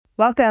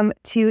Welcome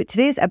to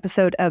today's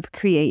episode of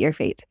Create Your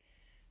Fate.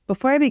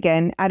 Before I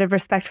begin, out of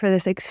respect for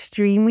this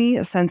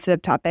extremely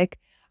sensitive topic,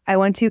 I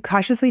want to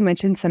cautiously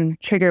mention some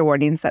trigger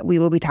warnings that we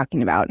will be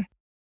talking about.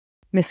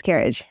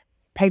 Miscarriage,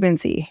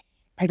 pregnancy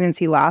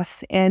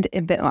loss, and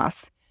infant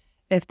loss.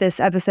 If this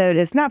episode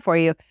is not for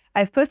you,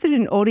 I've posted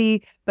an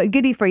oldie but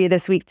goodie for you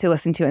this week to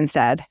listen to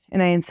instead,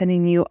 and I am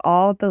sending you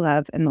all the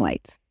love and the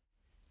light.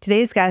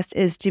 Today's guest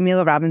is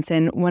Jamilah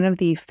Robinson, one of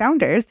the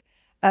founders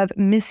of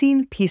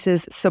Missing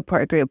Pieces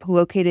support group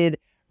located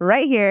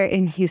right here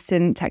in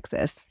Houston,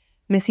 Texas.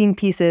 Missing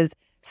Pieces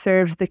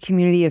serves the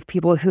community of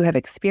people who have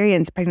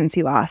experienced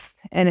pregnancy loss,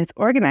 and it's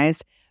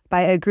organized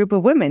by a group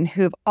of women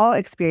who have all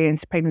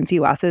experienced pregnancy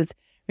losses,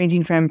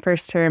 ranging from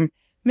first-term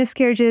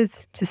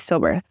miscarriages to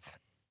stillbirths.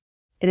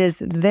 It is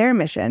their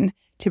mission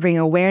to bring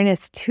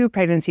awareness to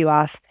pregnancy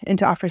loss and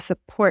to offer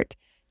support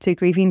to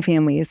grieving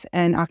families,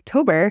 and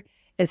October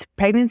is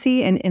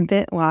Pregnancy and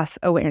Infant Loss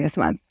Awareness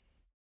Month.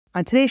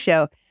 On today's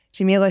show,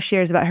 Jamilah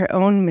shares about her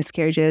own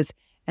miscarriages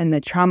and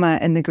the trauma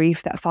and the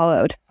grief that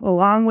followed,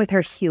 along with her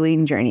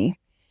healing journey.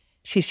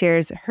 She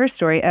shares her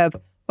story of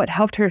what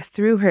helped her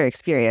through her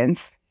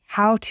experience,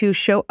 how to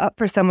show up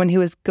for someone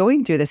who is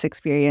going through this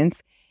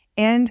experience,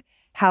 and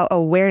how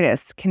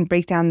awareness can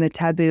break down the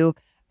taboo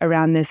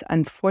around this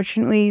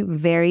unfortunately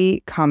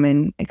very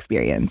common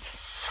experience.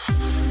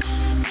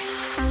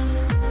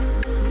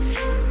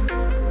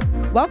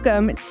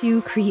 Welcome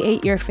to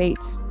Create Your Fate.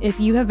 If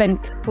you have been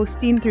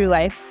coasting through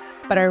life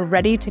but are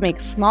ready to make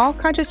small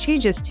conscious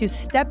changes to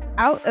step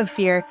out of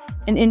fear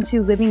and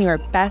into living your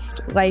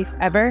best life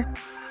ever,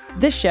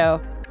 this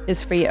show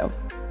is for you.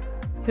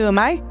 Who am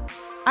I?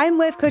 I'm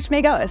life coach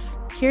Meg Ellis,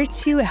 here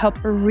to help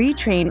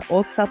retrain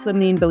old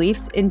self-limiting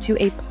beliefs into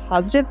a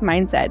positive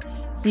mindset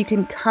so you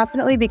can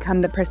confidently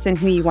become the person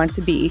who you want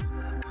to be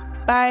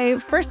by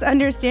first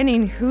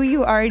understanding who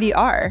you already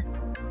are.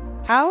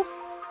 How?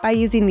 By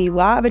using the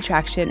law of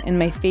attraction and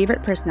my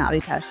favorite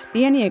personality test,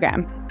 the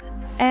Enneagram.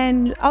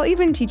 And I'll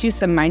even teach you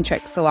some mind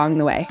tricks along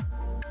the way.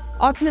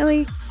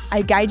 Ultimately,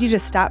 I guide you to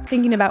stop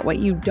thinking about what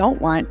you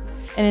don't want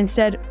and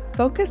instead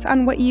focus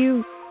on what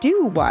you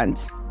do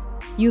want.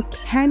 You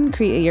can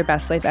create your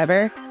best life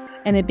ever,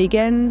 and it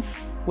begins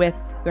with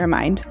your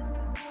mind.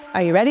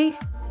 Are you ready?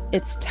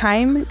 It's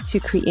time to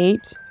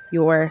create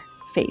your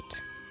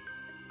fate.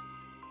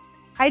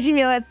 Hi,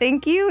 Jamilah.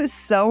 Thank you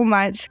so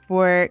much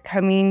for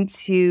coming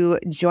to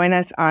join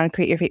us on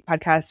Create Your Fate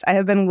podcast. I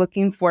have been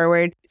looking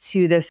forward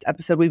to this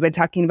episode. We've been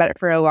talking about it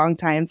for a long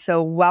time.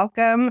 So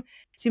welcome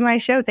to my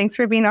show. Thanks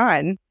for being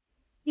on.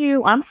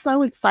 I'm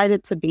so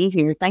excited to be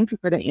here. Thank you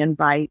for the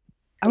invite.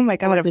 Oh my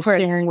God, of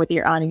course. Sharing with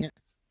your audience.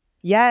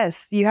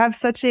 Yes, you have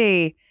such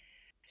a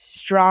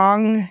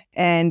strong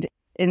and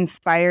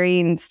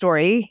inspiring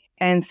story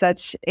and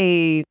such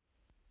a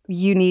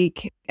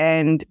unique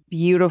and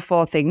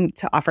beautiful thing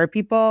to offer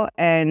people.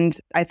 And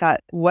I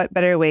thought, what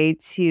better way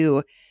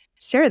to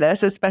share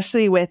this,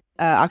 especially with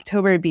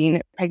October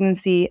being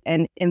Pregnancy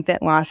and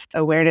Infant Loss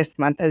Awareness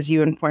Month, as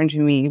you informed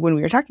me when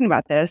we were talking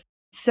about this.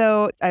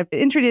 So I've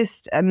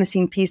introduced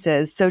Missing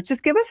Pieces. So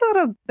just give us a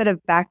little bit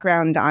of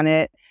background on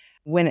it,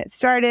 when it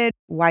started,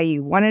 why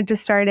you wanted to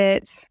start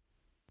it.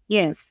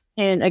 Yes.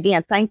 And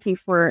again, thank you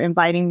for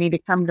inviting me to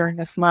come during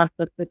this month.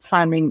 The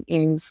timing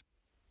is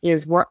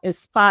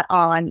spot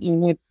on,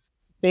 and it's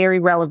very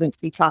relevant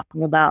to be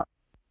talking about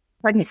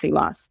pregnancy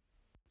loss.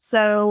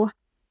 So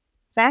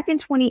back in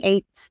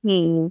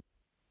 2018,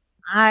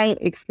 I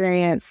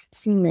experienced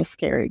 2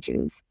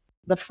 miscarriages.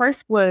 The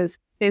first was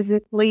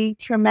physically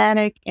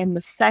traumatic, and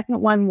the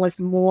second one was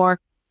more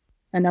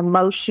an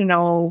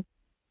emotional,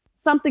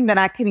 something that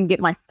I couldn't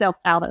get myself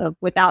out of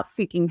without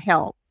seeking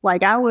help.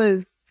 Like I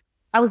was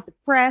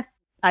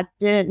depressed. I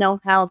didn't know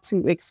how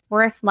to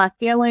express my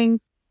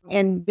feelings.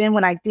 And then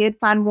when I did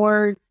find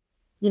words,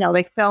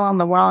 they fell on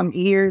the wrong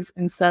ears.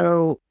 And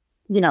so,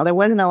 there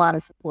wasn't a lot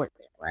of support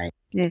there, right?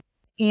 Yeah.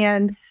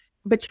 And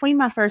between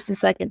my first and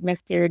second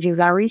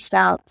miscarriages, I reached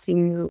out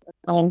to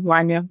someone who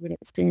I knew who had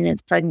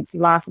experienced pregnancy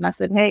loss. And I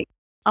said, hey,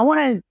 I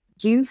want to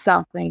do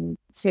something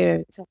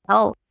to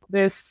help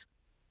this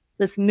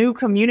new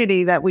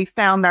community that we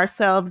found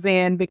ourselves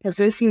in, because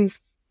this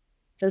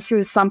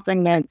is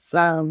something that's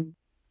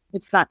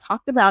it's not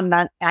talked about, and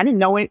I didn't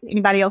know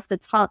anybody else to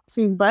talk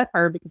to but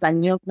her, because I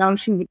knew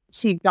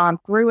she'd gone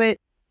through it,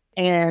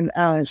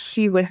 and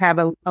she would have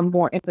a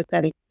more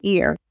empathetic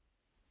ear.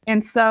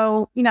 And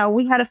so,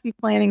 we had a few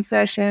planning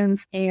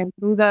sessions, and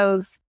through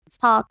those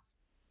talks,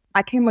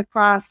 I came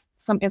across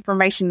some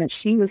information that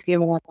she was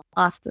given at the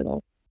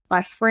hospital.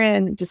 My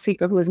friend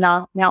Jessica, who is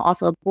now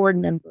also a board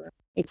member,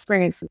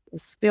 experienced a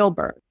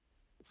stillbirth.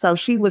 So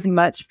she was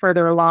much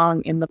further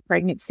along in the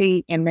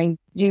pregnancy, and they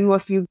do a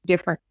few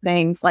different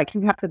things. Like you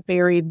have to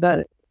bury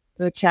the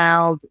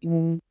child,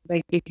 and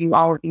they give you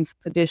all of these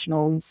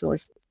additional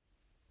resources.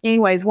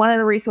 Anyways, one of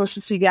the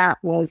resources she got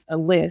was a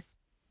list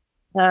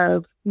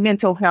of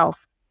mental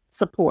health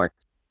support.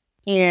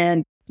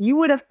 And you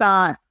would have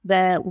thought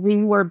that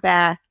we were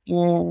back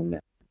in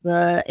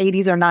the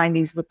 80s or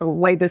 90s with the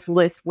way this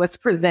list was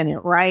presented,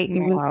 right? It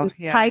was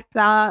just typed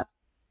up.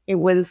 It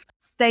was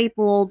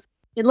stapled.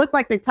 It looked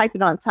like they typed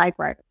it on a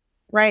typewriter,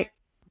 right?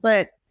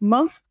 But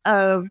most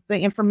of the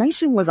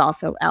information was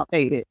also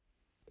outdated.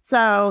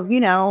 So,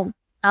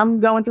 I'm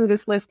going through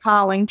this list,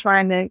 calling,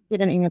 trying to get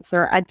an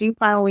answer. I do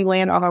finally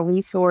land on a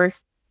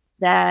resource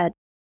that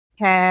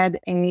had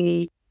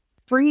a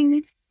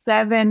free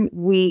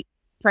 7-week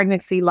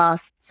pregnancy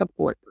loss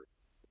support group.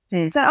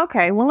 I said,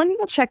 okay, well, let me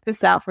go check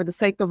this out for the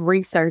sake of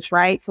research,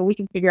 right? So we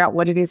can figure out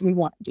what it is we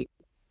want to do.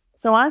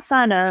 So I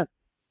sign up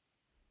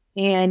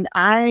and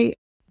I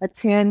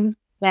attend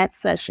that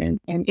session,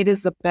 and it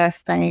is the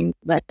best thing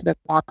that could have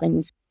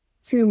happened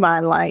to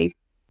my life.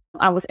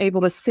 I was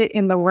able to sit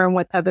in the room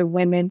with other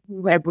women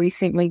who have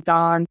recently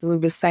gone through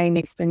the same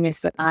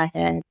experience that I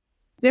had.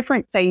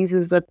 Different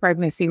phases of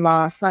pregnancy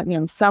loss.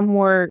 Some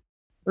were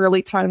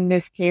early term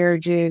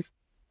miscarriages,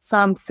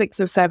 some 6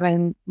 or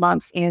 7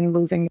 months in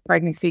losing the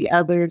pregnancy,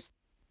 others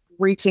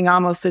reaching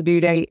almost a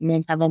due date and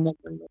then having a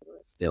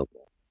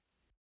stillborn.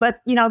 But,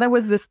 there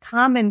was this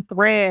common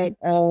thread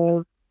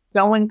of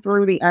going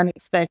through the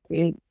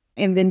unexpected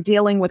and then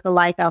dealing with the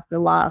life after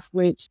loss,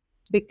 which,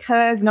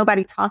 because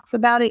nobody talks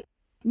about it,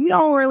 you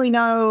don't really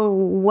know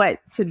what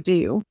to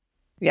do.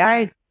 Yeah.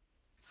 Right?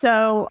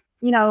 So,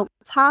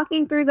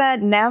 talking through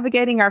that,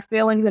 navigating our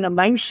feelings and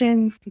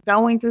emotions,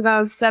 going through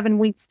those 7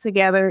 weeks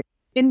together,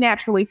 it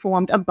naturally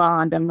formed a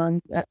bond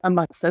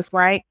amongst us,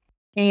 right?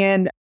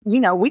 And,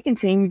 we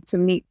continue to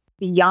meet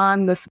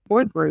beyond the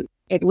support group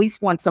at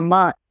least once a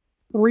month.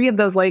 3 of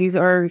those ladies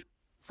are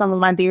some of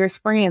my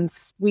dearest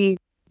friends. We,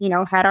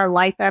 had our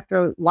life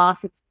after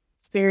loss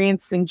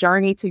experience and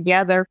journey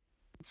together.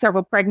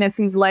 Several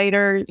pregnancies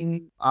later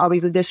and all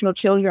these additional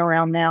children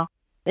around now.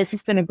 It's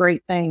just been a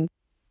great thing.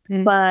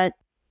 But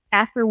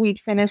after we'd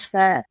finished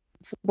that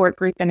support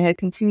group and had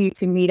continued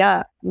to meet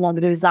up, the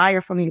desire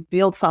for me to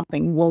build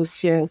something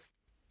was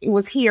it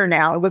was here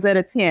now. It was at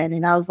a 10.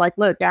 And I was like,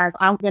 look, guys,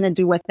 I'm going to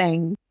do a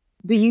thing.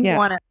 Do you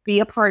want to be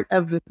a part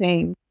of the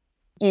thing?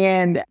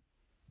 And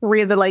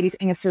 3 of the ladies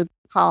answered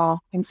the call.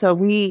 And so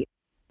we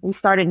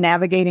started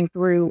navigating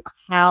through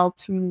how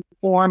to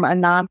form a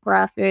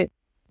nonprofit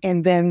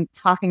and then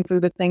talking through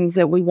the things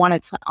that we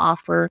wanted to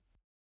offer.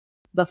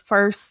 The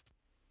first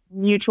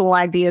mutual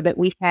idea that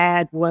we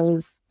had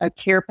was a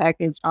care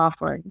package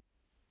offering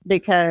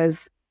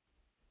because,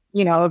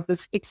 of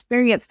this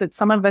experience that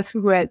some of us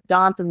who had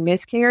gone through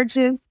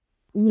miscarriages,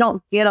 you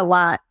don't get a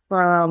lot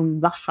from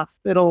the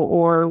hospital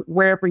or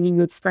wherever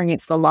you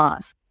experience the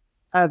loss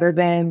other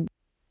than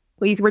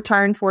please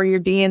return for your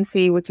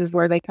DNC, which is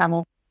where they kind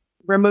of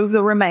remove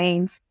the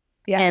remains.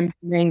 Yeah. And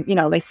then,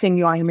 they send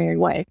you on your merry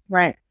way.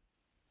 Right.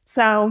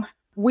 So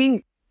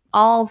we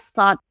all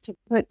sought to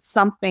put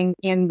something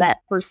in that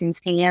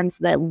person's hands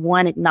that,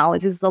 one,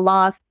 acknowledges the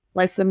loss,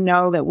 lets them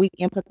know that we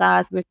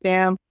empathize with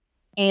them,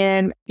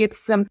 and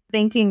gets them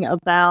thinking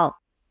about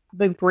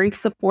the grief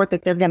support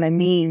that they're going to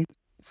need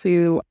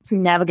to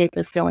navigate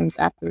their feelings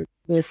after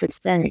this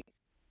experience.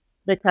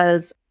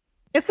 Because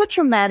it's a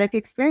traumatic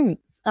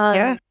experience.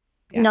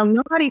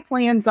 Nobody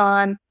plans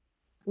on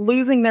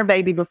losing their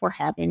baby before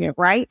having it,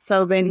 right?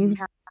 So then you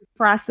have to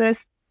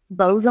process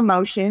those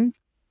emotions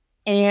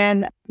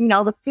and,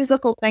 the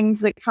physical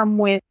things that come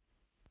with,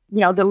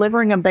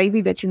 delivering a baby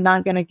that you're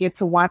not going to get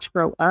to watch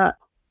grow up.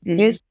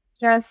 It's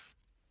just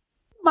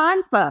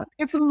mind fuck.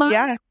 It's a mind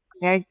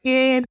fuck.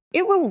 And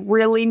it will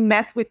really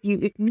mess with you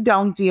if you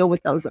don't deal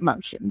with those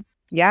emotions.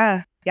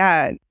 Yeah.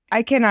 Yeah.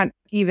 I cannot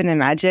even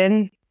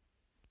imagine.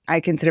 I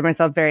consider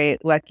myself very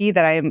lucky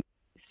that I am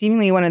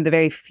seemingly one of the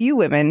very few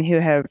women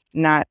who's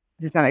not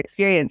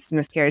experienced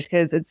miscarriage,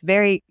 because it's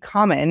very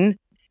common.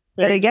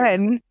 But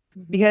again,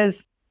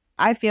 because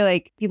I feel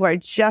like people are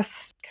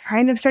just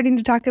kind of starting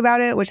to talk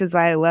about it, which is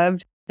why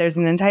there's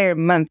an entire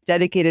month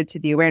dedicated to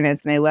the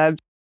awareness. And I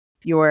loved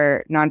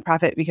your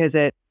nonprofit because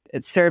it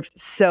serves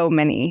so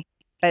many.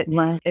 But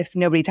if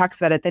nobody talks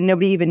about it, then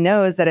nobody even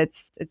knows that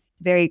it's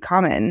very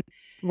common.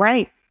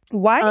 Right.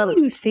 Why do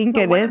you think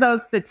it is?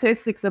 Those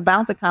statistics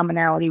about the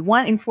commonality,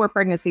 1 in 4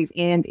 pregnancies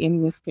end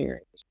in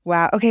miscarriage.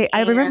 Wow. Okay.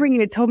 I remember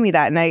you had told me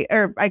that, and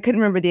I couldn't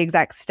remember the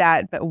exact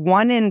stat, but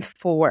 1 in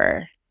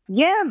 4.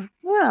 Yeah.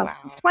 Wow.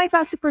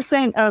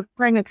 25% of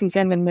pregnancies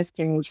end in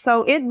miscarriage.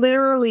 So it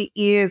literally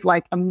is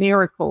like a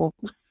miracle.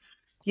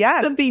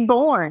 Yeah. To be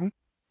born.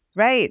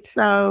 Right.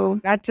 So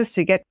not just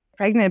to get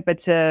pregnant, but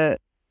to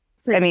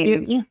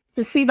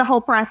see the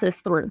whole process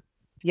through.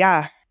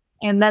 Yeah.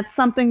 And that's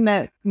something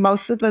that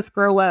most of us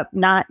grow up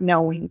not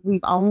knowing.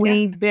 We've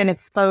only been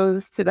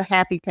exposed to the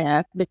happy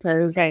path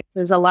because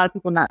there's a lot of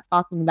people not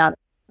talking about it.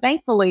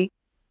 Thankfully,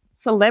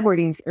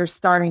 celebrities are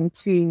starting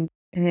to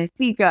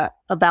speak up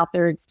about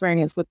their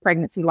experience with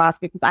pregnancy loss,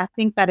 because I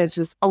think that has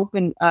just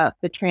opened up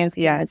the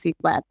transparency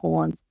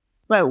platforms.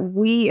 But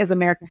we as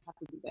Americans have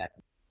to do better.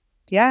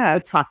 Yeah.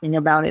 Talking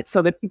about it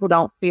so that people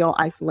don't feel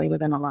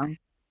isolated and alone.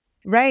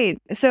 Right.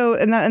 So,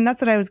 and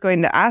that's what I was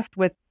going to ask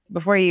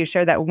before you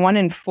shared that 1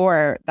 in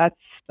 4,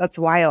 that's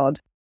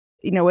wild.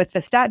 With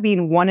the stat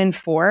being 1 in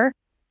 4,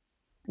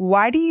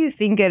 why do you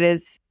think it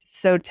is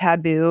so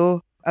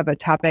taboo of a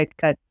topic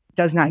that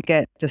does not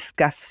get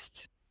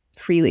discussed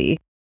freely?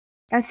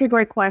 That's a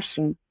great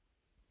question.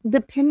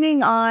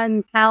 Depending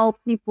on how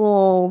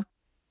people,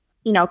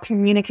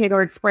 communicate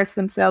or express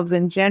themselves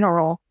in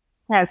general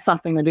has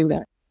something to do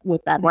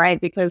with that, right?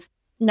 Because,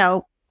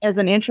 as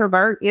an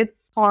introvert,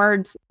 it's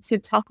hard to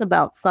talk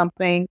about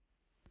something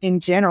in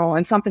general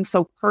and something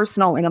so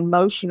personal and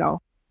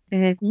emotional.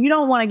 You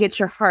don't want to get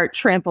your heart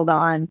trampled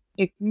on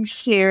if you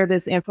share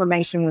this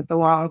information with the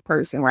wrong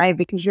person, right?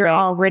 Because you're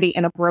already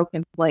in a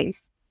broken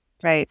place.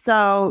 Right.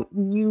 So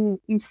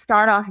you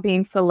start off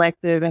being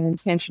selective and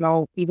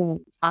intentional, even when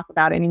you talk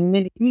about it. And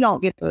then if you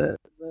don't get the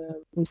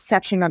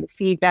reception or the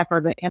feedback or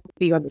the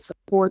empathy or the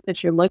support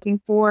that you're looking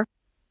for,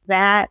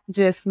 that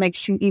just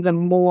makes you even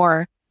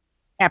more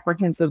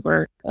apprehensive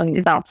or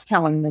about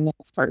telling the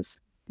next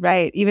person.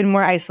 Right. Even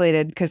more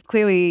isolated because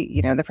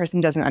clearly, the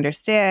person doesn't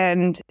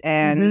understand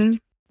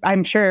and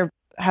I'm sure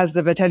has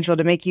the potential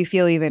to make you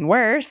feel even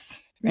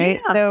worse. Right.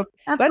 Yeah, So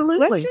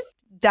absolutely. let's just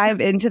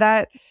dive into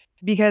that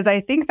because I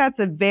think that's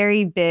a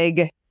very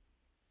big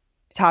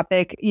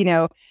topic,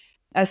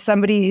 as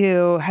somebody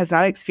who has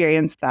not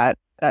experienced that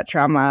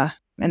trauma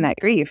and that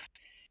grief.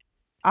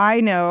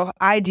 I know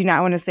I do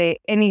not want to say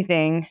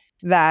anything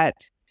that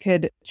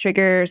could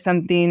trigger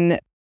something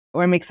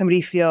or make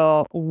somebody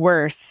feel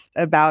worse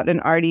about an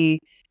already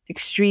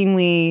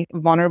extremely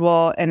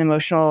vulnerable and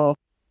emotional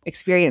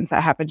experience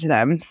that happened to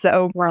them.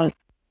 So,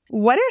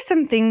 what are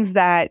some things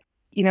that,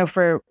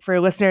 for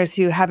listeners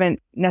who haven't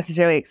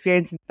necessarily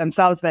experienced it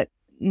themselves, but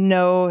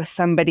know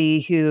somebody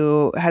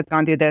who has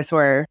gone through this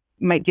or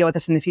might deal with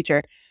this in the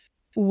future,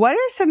 what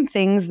are some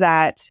things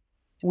that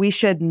we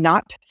should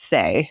not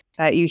say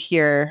that you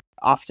hear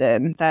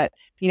often that,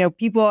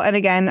 people, and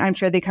again, I'm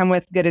sure they come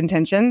with good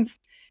intentions,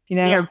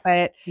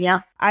 but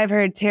I've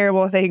heard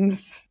terrible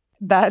things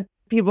that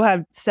people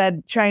have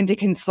said trying to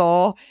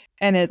console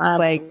and it's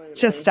like,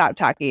 just stop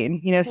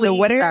talking, so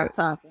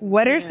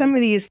what are some of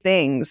these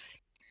things?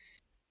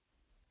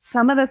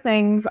 Some of the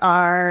things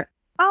are,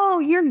 oh,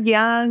 you're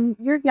young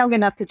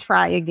enough to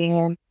try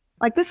again.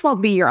 Like this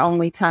won't be your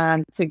only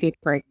time to get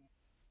pregnant.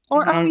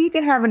 Or, oh, you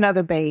can have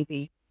another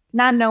baby.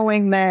 Not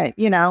knowing that,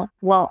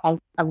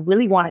 I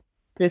really wanted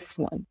this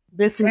one.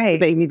 This is the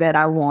baby that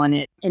I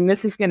wanted. And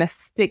this is going to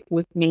stick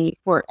with me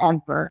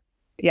forever.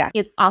 Yeah.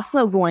 It's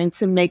also going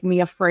to make me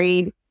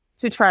afraid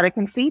to try to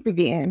conceive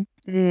again.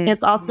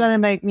 It's also going to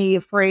make me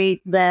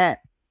afraid that,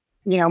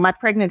 my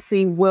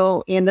pregnancy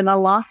will end in a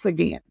loss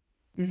again.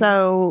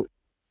 So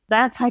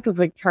that type of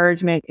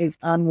encouragement is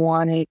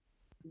unwanted.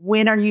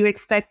 When are you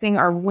expecting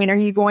or when are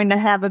you going to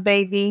have a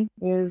baby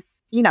is,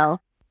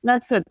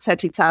 that's a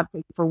touchy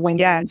topic for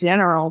women in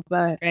general,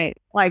 but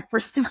like for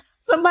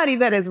somebody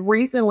that has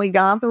recently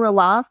gone through a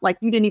loss, like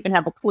you didn't even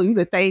have a clue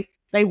that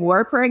they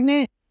were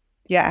pregnant.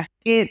 Yeah.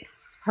 It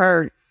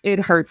hurts. It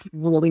hurts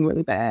really,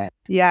 really bad.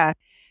 Yeah.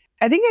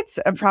 I think it's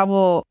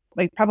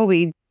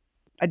probably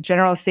a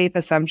general safe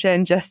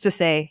assumption just to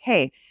say,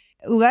 hey,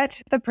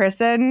 let the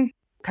person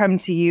come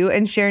to you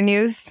and share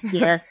news.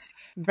 Yes.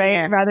 Right.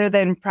 Yes. Rather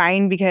than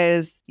prying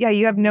because,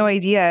 you have no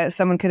idea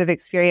someone could have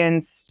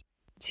experienced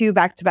 2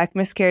 back-to-back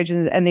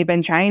miscarriages and they've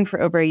been trying for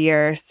over a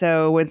year.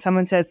 So when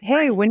someone says,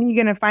 hey, when are you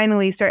going to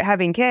finally start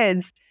having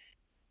kids?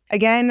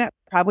 Again,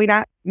 probably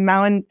not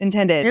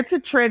malintended. It's a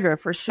trigger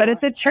for sure. But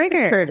it's a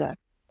trigger.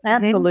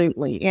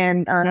 Absolutely.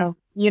 And,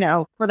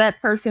 for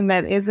that person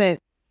that isn't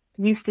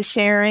used to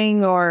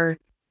sharing or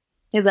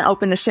isn't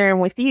open to sharing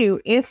with you,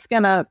 it's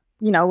going to,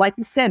 like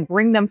you said,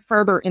 bring them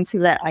further into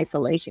that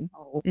isolation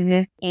hole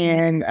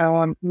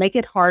and make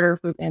it harder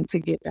for them to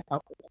get the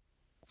help.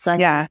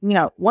 So,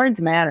 words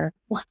matter.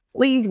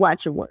 Please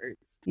watch your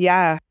words.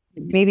 Yeah.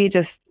 Maybe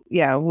just,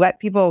 let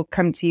people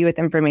come to you with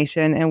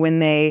information. And when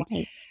they,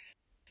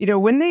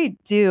 when they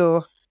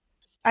do,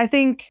 I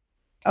think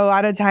a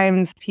lot of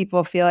times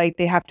people feel like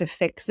they have to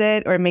fix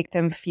it or make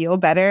them feel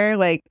better.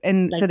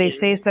 So they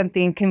say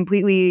something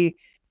completely,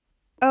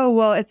 oh,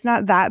 well, it's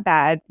not that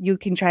bad. You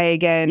can try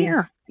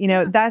again.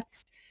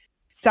 That's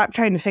stop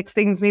trying to fix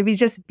things. Maybe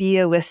just be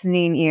a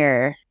listening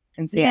ear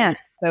and say, I'm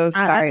so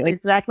sorry. That's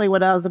exactly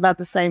what I was about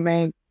to say,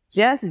 man.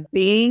 Just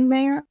being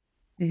there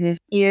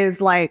is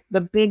like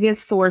the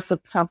biggest source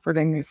of comfort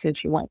in your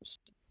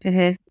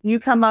situation. You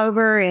come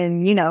over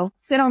and,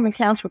 sit on the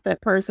couch with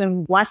that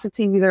person, watch the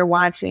TV they're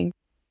watching.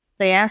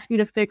 They ask you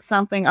to fix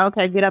something.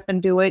 Okay, get up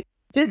and do it.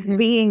 Just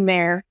being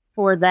there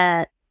for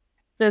that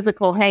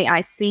physical, hey,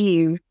 I see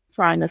you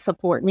trying to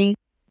support me.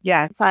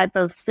 Type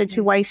of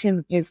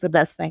situation is the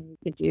best thing you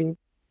could do.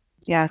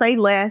 Say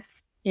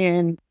less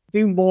and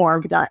do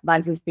more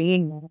by just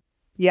being there.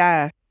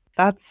 Yeah,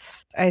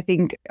 that's, I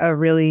think, a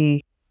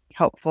really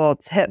helpful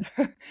tip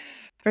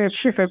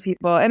for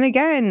people. And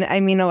again,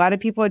 I mean, a lot of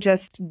people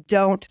just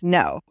don't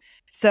know.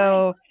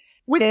 So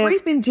with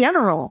grief in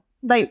general,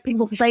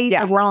 people say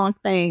the wrong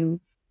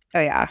things. Oh,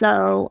 yeah.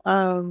 So,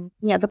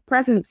 the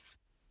presence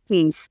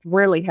piece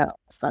really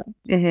helps. So.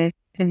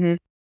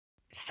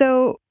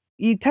 So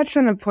you touched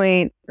on a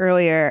point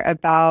earlier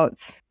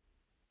about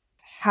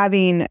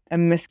having a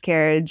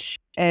miscarriage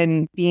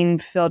and being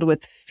filled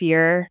with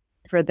fear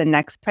for the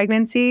next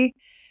pregnancy.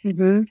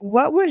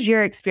 What was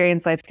your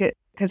experience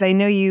because I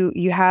know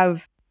you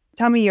have.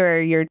 Tell me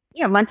your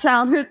my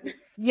childhood.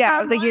 Yeah, I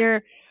was like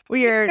your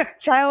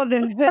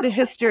childhood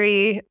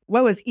history.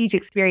 What was each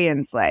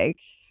experience like?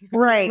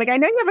 Right. Like I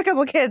know you have a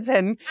couple kids,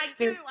 and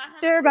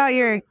share about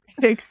your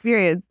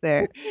experience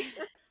there.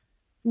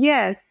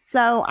 Yes.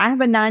 So I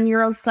have a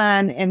 9-year-old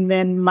son, and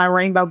then my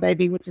rainbow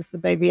baby, which is the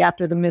baby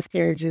after the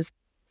miscarriages,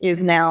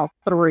 is now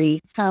 3.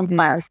 Time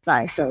flies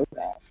by so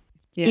fast.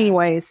 Yeah.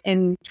 Anyways,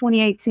 in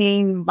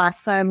 2018, my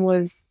son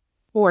was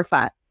 4 or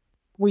 5.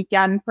 We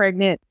gotten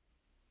pregnant,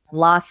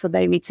 lost the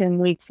baby 10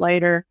 weeks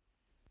later.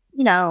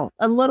 You know,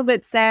 a little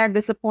bit sad,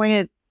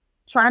 disappointed,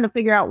 trying to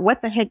figure out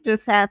what the heck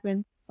just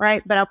happened,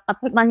 right? But I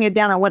put my head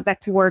down, I went back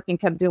to work and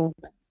kept doing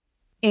things.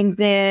 And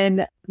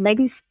then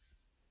maybe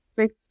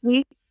 6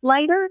 weeks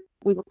later,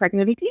 we were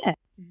pregnant again.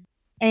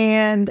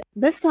 And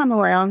this time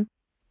around,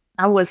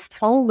 I was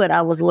told that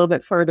I was a little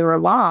bit further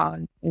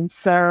along. And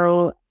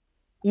so,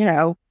 you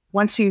know,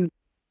 once you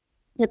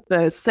hit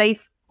the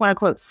safe, quote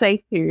unquote,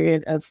 safe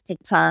period of sick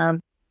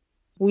time,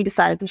 we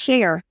decided to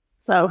share.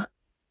 So,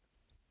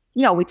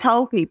 you know, we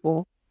told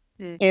people,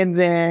 and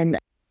then,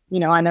 you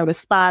know, I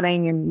noticed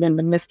spotting, and then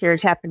the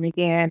miscarriage happened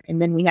again,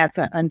 and then we had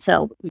to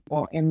untell the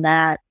people. And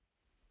that,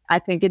 I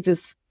think it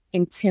just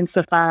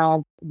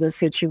intensified the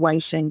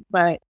situation,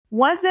 but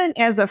wasn't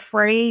as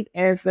afraid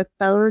as the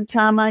 3rd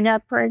time I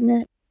got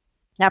pregnant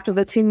after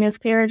the 2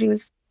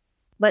 miscarriages.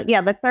 But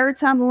yeah, the 3rd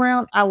time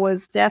around, I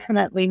was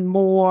definitely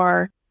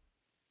more,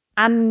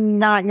 I'm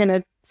not going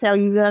to tell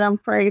you that I'm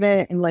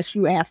pregnant unless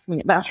you ask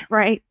me about it,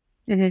 right?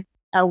 Mm-hmm.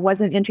 I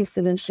wasn't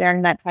interested in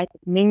sharing that type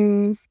of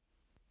news.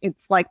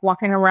 It's like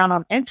walking around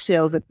on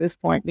eggshells at this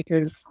point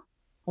because,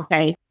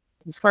 okay,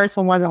 this first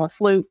one wasn't a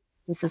fluke.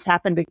 This has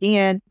happened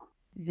again.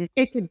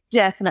 It could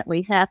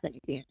definitely happen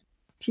again.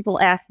 People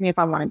asked me if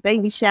I wanted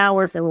baby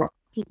showers. There were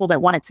people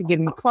that wanted to give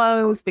me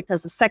clothes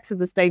because the sex of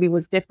this baby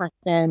was different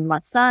than my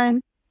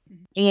son.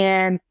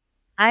 And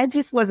I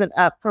just wasn't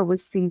up for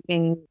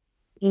receiving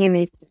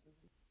anything.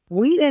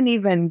 We didn't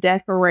even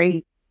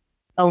decorate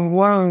a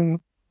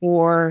room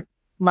for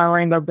my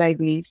rainbow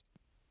baby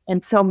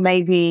until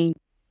maybe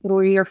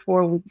 3 or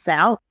 4 weeks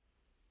out.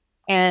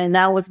 And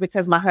that was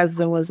because my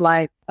husband was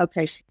like,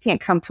 okay, she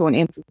can't come to an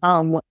empty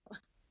home.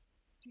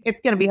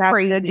 It's going to be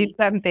crazy. To do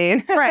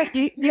something. Right.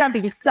 You have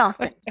to do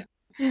something.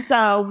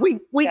 So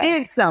we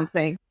did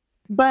something.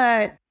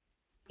 But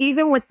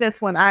even with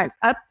this one, I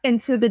up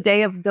into the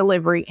day of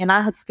delivery, and I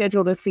had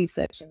scheduled a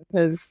C-section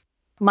because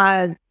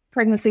my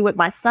pregnancy with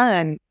my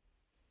son,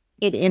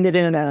 it ended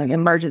in an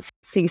emergency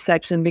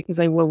C-section because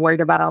they were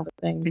worried about all the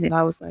things. And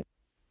I was like,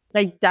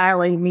 they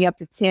dilated me up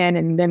to 10,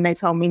 and then they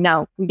told me,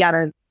 no, we got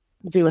to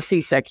do a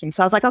C-section.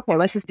 So I was like, okay,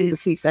 let's just do the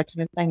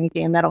C-section thing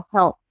again. That'll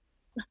help.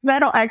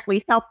 That'll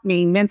actually help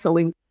me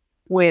mentally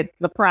with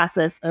the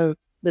process of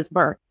this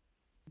birth.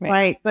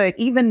 Right. But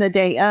even the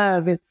day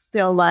of, it's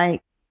still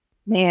like,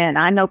 man,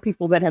 I know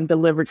people that have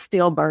delivered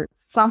stillbirths.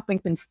 Something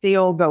can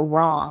still go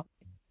wrong.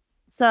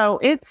 So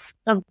it's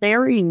a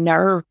very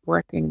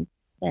nerve-wracking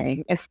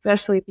thing,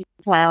 especially if you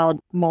cloud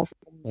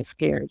multiple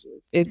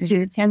miscarriages. It's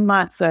just 10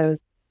 months of,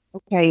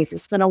 okay,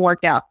 it's going to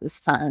work out this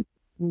time.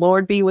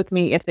 Lord be with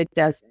me if it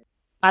doesn't.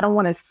 I don't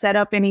want to set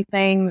up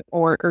anything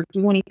or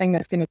do anything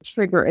that's going to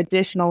trigger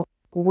additional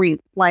grief.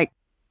 Like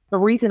the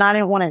reason I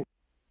didn't want to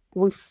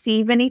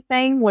receive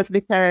anything was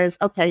because,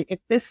 okay, if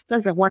this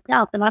doesn't work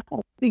out, then I've got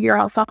to figure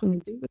out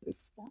something to do with this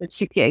stuff that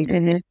she gave.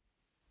 And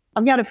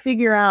I've got to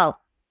figure out,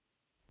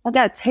 I've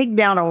got to take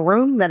down a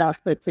room that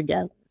I've put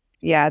together.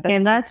 Yeah,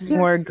 that's just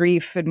more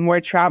grief and more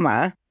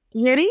trauma.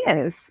 It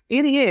is.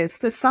 It is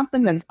to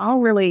something that's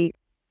already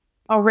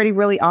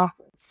really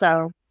awful.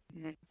 So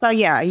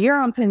yeah, you're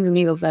on pins and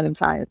needles that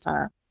entire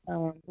time.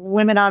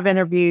 Women I've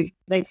interviewed,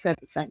 they said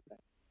the same thing.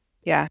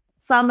 Yeah.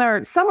 Some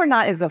are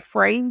not as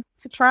afraid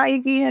to try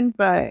again,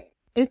 but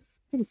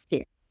it's pretty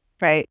scary.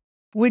 Right.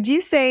 Would you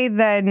say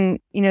then,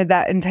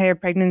 that entire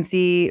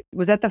pregnancy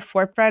was at the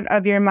forefront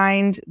of your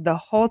mind the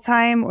whole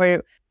time?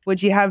 Or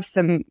would you have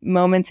some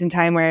moments in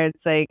time where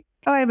it's like,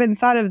 oh, I haven't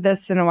thought of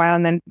this in a while,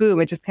 and then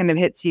boom, it just kind of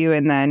hits you.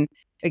 And then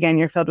again,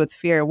 you're filled with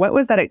fear. What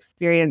was that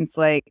experience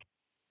like,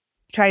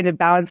 trying to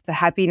balance the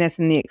happiness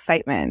and the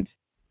excitement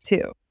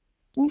too?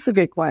 That's a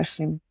good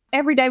question.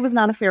 Every day was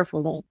not a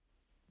fearful day.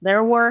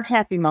 There were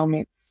happy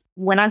moments.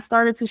 When I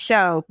started to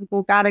show,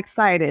 people got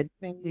excited.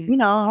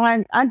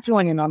 And, I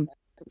joined in on that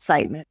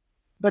excitement.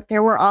 But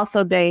there were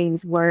also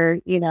days where,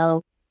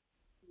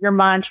 your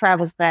mind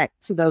travels back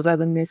to those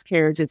other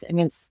miscarriages, and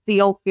it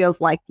still feels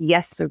like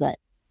yesterday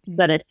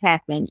that it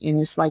happened.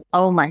 And it's like,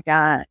 oh my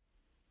God,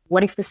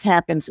 what if this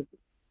happens?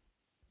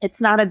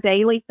 It's not a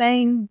daily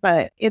thing,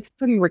 but it's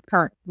pretty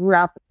recurrent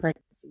throughout the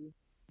pregnancy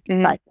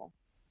cycle.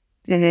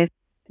 Mm-hmm.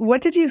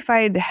 What did you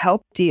find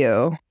helped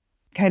you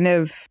kind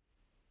of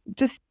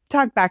just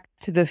talk back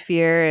to the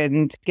fear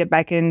and get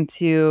back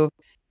into,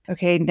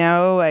 okay,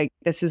 no, like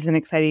this is an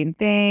exciting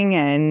thing,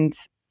 and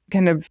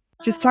kind of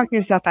just talk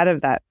yourself out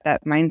of that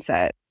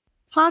mindset?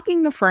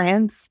 Talking to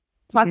friends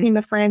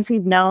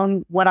who've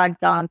known what I've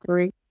gone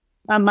through.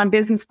 My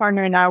business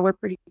partner and I were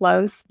pretty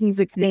close. He's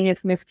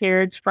experienced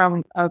miscarriage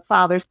from a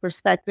father's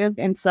perspective.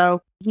 And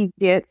so he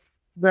gets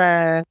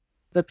the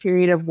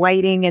period of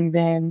waiting and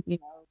then,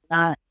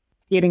 not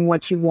getting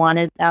what you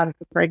wanted out of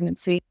the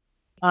pregnancy.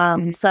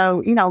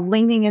 So,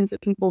 leaning into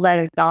people that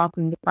have gone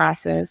through the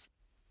process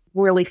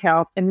really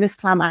helped. And this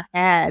time I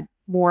had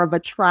more of a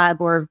tribe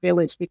or a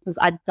village because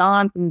I'd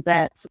gone through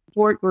that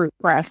support group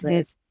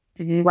process,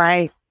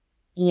 right?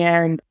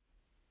 And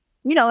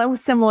there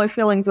was similar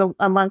feelings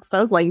amongst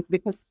those ladies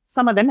because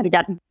some of them had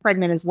gotten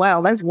pregnant as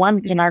well. There's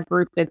one in our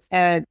group that's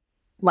had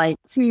like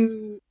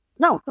 3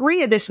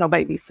 additional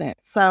babies since.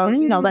 So,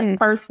 that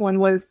first one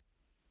was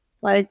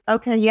like,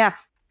 okay, yeah,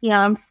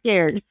 I'm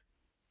scared.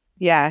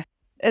 Yeah.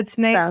 It's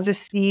nice to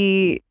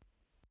see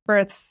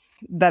births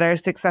that are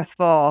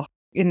successful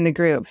in the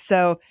group.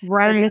 So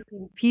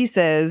missing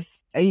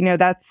pieces,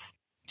 that's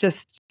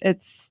just,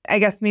 it's, I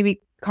guess,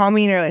 maybe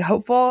calming or like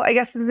hopeful, I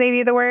guess is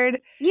maybe the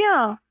word.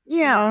 Yeah.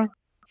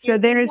 So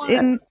there's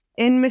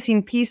in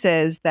missing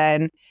pieces,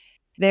 then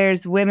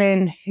there's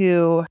women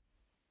who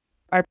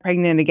are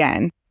pregnant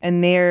again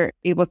and they're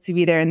able to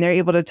be there and they're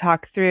able to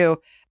talk through,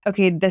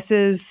 okay, this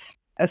is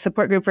a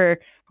support group for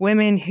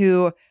women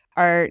who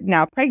are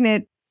now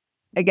pregnant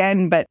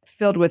again, but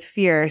filled with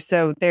fear.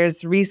 So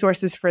there's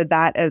resources for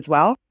that as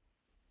well.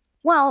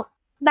 Well,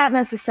 not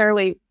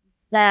necessarily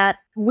that.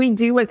 We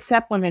do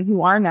accept women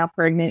who are now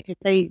pregnant if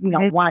they,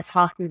 want to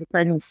talk through the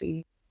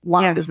pregnancy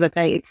losses that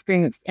they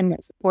experienced in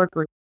that support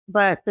group.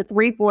 But the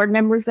 3 board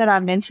members that I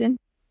mentioned,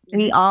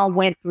 we all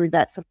went through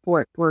that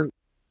support group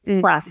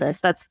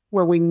process. That's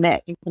where we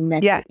met and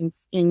connected. Yeah.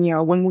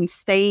 And when we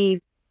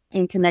stayed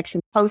in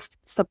connection post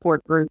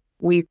support group,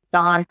 we've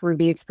gone through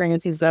the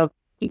experiences of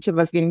each of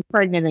us getting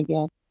pregnant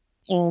again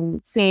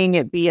and seeing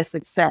it be a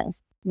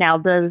success. Now,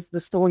 does the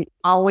story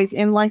always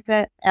end like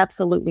that?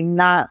 Absolutely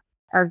not.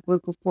 Our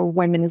group of 4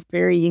 women is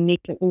very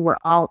unique that we were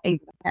all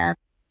able to have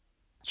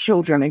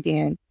children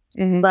again.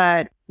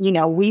 But,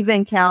 we've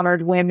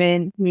encountered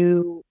women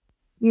who,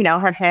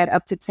 have had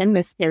up to 10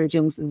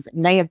 miscarriages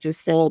and they have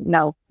just said,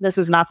 no, this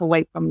is not the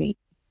way for me.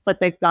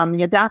 But they've gone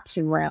the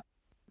adoption route.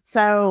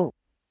 So,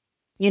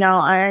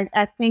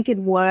 I think it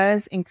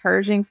was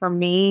encouraging for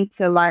me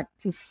to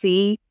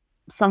see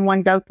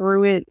someone go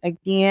through it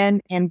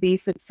again and be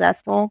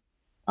successful.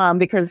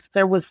 Because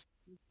there was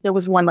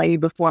one lady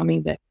before me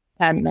that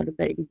had another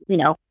baby,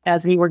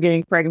 as we were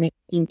getting pregnant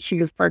and she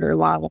was further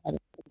along with a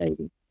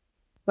baby.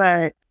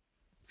 But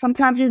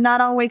sometimes you're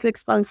not always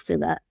exposed to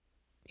that.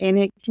 And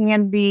it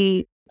can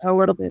be a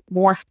little bit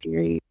more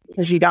scary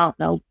because you don't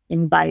know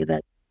anybody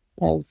that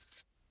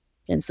has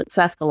been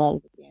successful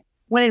all again.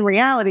 When in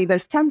reality,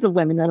 there's tons of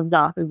women that have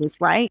gone through this,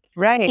 right?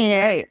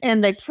 Right.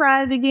 And they've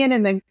tried it again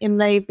and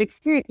they've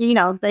experienced,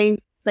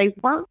 they've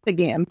worked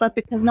again. But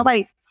because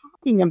nobody's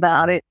talking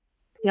about it,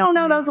 you don't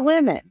know those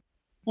women.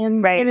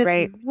 And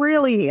it's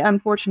really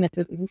unfortunate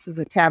that this is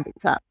a taboo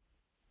topic,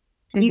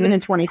 even in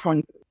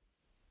 2020.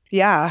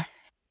 Yeah,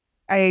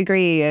 I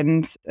agree.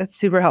 And it's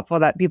super helpful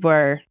that people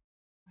are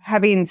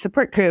having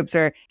support groups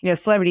or,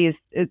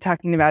 celebrities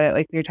talking about it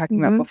like we were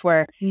talking about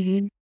before.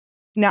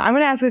 Now, I'm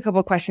going to ask a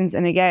couple questions.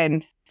 And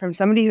again, from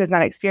somebody who has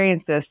not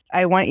experienced this,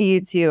 I want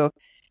you to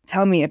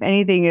tell me if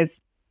anything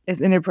is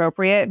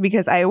inappropriate,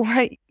 because I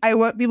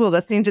want people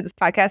listening to this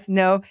podcast to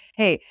know,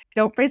 hey,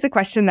 don't phrase a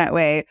question that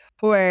way,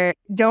 or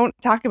don't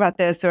talk about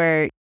this,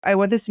 or I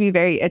want this to be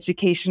very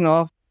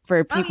educational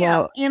for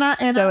people.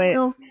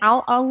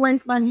 I'll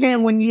raise my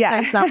hand when you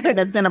say something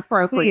that's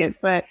inappropriate.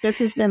 But this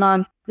has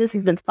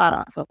been spot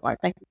on so far.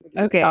 Thank you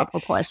for this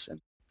thoughtful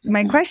question.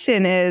 My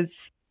question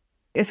is,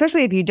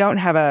 especially if you don't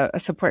have a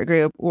support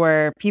group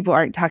or people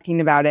aren't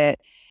talking about it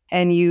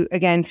and you,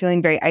 again,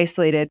 feeling very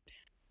isolated,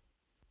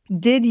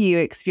 did you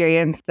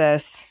experience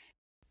this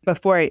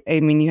before? I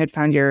mean, you had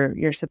found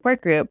your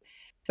support group,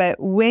 but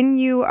when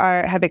you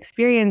have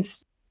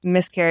experienced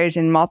miscarriage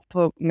and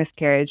multiple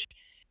miscarriage,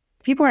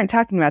 people aren't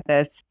talking about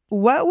this.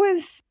 What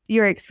was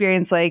your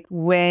experience like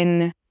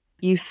when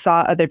you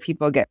saw other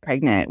people get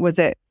pregnant? Was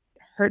it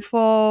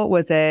hurtful?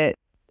 Was it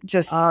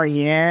just... Oh,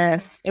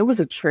 yes. It was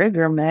a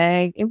trigger,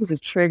 Meg. It was a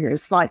trigger.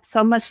 It's like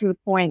so much to the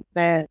point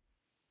that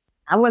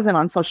I wasn't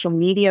on social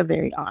media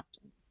very often.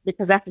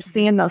 Because after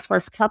seeing those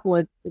first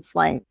couple, it's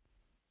like,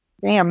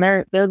 damn,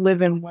 they're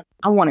living what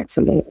I wanted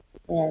to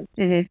live.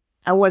 And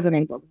I wasn't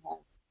able to have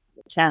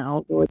the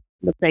child or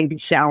the baby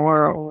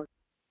shower or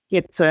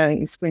get to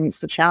experience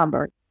the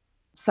childbirth.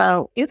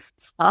 So it's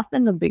tough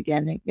in the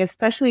beginning,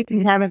 especially if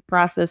you haven't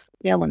processed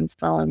feelings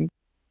from,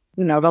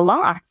 the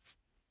loss.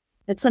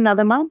 It's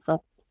another month.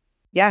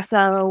 Yeah.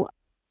 So,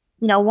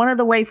 one of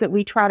the ways that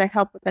we try to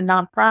help with the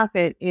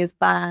nonprofit is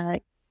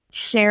by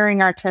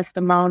sharing our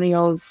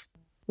testimonials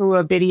through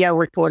a video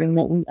recording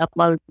that we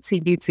upload to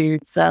YouTube,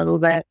 so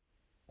that,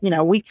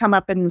 we come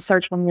up in the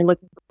search when we're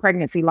looking for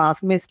pregnancy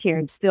loss,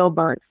 miscarriage,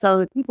 stillbirth, so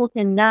that people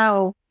can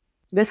know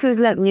this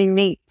isn't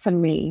unique to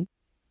me.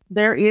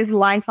 There is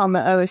life on the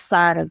other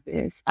side of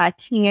this. I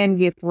can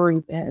get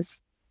through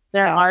this.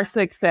 There are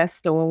success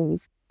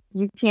stories.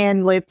 You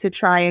can live to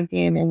try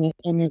again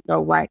and it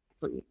go right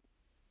for you.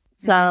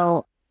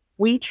 So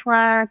we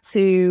try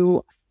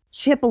to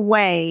chip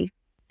away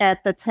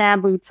at the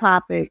taboo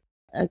topic,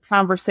 a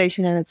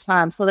conversation at a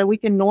time, so that we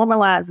can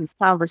normalize this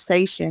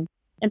conversation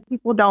and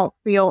people don't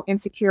feel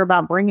insecure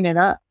about bringing it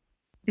up.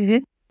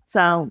 Mm-hmm.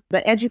 So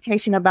the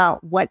education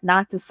about what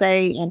not to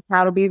say and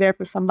how to be there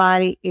for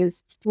somebody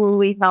is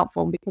truly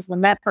helpful, because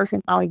when that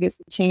person finally gets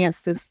the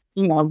chance to,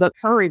 the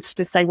courage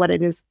to say what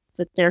it is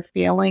that they're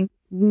feeling,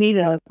 you need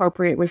an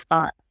appropriate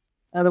response.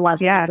 Otherwise,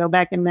 they go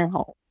back in their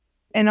hole.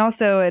 And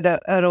also it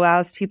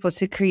allows people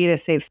to create a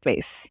safe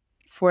space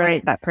for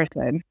that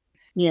person.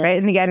 Yes. Right.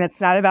 And again,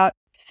 it's not about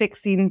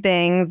fixing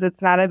things.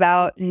 It's not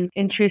about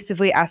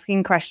intrusively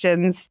asking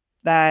questions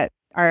that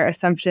are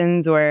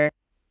assumptions or,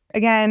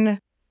 again,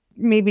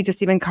 maybe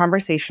just even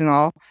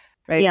conversational.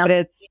 Right. Yeah.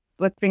 But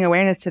let's bring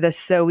awareness to this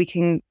so we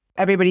can,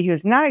 everybody who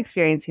is not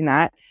experiencing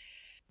that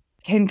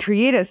can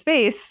create a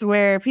space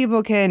where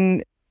people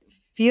can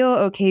feel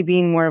okay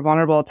being more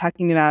vulnerable,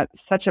 talking about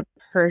such a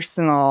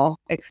personal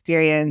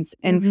experience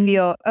and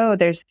feel, oh,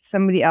 there's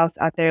somebody else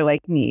out there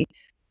like me,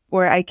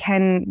 or I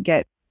can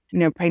get,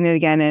 pregnant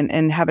again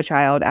and have a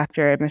child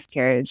after a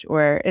miscarriage,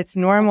 or it's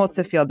normal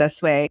to feel this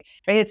way,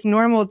 right? It's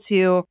normal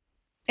to,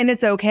 and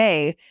it's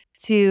okay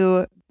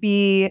to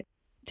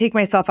take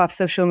myself off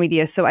social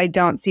media so I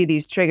don't see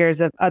these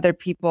triggers of other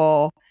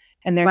people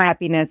and their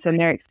happiness and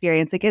their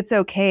experience. Like, it's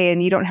okay.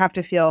 And you don't have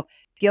to feel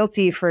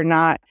guilty for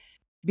not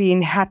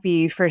being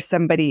happy for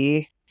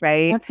somebody,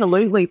 right?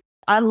 Absolutely.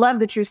 I love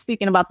that you're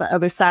speaking about the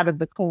other side of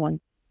the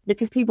coin,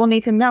 because people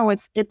need to know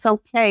it's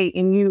okay,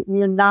 and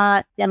you're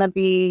not gonna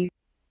be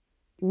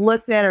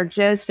looked at or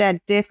judged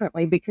at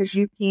differently because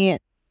you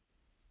can't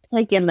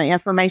take in the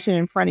information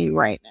in front of you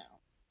right now.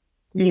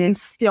 You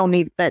still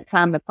need that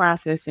time to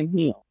process and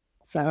heal.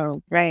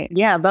 So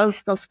yeah,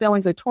 those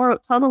feelings are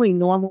totally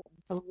normal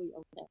and totally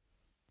okay.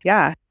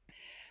 Yeah.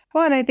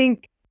 Well, and I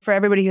think for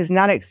everybody who's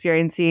not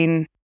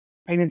experiencing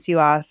pregnancy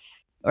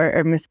loss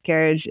or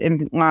miscarriage,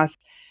 infant loss,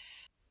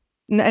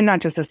 and not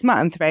just this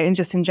month, right? And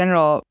just in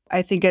general,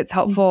 I think it's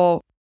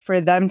helpful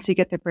for them to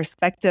get the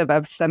perspective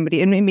of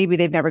somebody, and maybe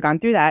they've never gone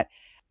through that,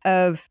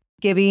 of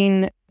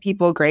giving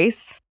people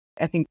grace.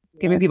 I think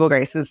giving people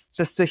grace is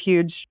just a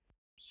huge,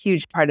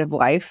 huge part of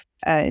life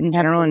in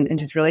general and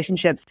just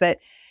relationships. But,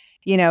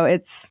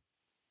 it's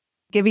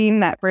giving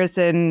that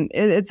person,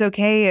 it's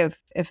okay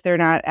if they're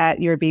not at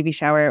your baby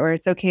shower, or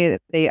it's okay if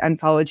they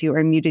unfollowed you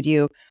or muted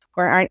you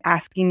or aren't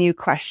asking you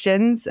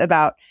questions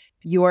about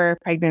your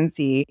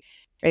pregnancy,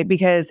 right?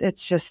 Because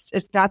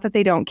it's not that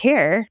they don't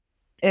care.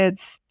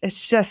 It's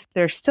just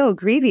they're still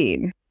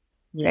grieving,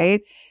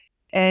 right?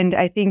 And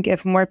I think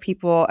if more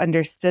people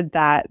understood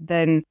that,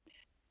 then,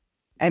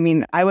 I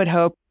mean, I would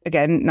hope,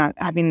 again, not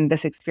having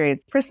this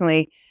experience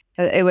personally,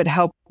 it would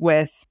help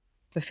with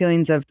the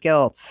feelings of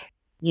guilt,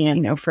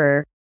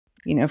 for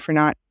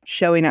not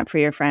showing up for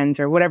your friends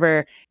or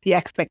whatever the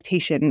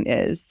expectation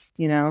is,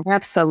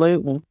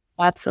 Absolutely.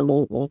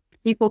 Absolutely.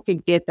 People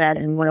could get that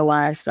and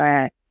realize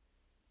that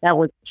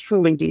would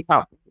truly be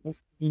helpful in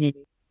this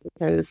community,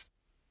 because,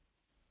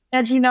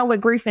 as you know, with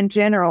grief in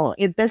general,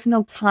 there's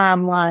no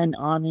timeline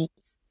on it.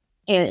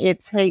 It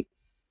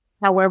takes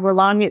however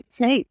long it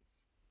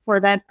takes for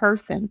that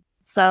person.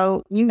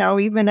 So,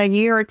 even a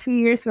year or 2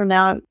 years from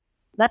now,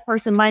 that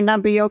person might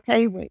not be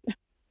okay with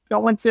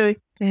going to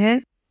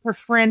her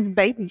friend's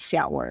baby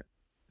shower,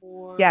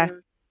 or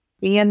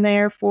being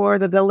there for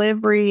the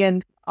delivery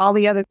and all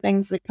the other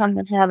things that come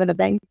with having a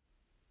baby.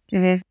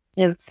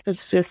 It's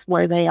just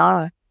where they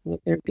are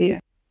with their baby.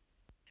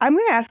 I'm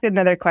going to ask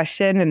another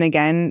question, and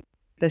again,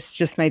 this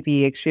just might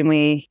be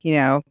extremely,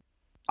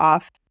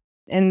 off.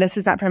 And this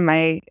is not from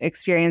my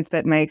experience,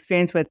 but my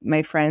experience with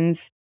my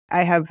friends.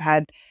 I have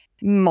had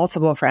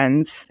multiple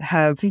friends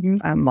have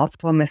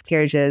multiple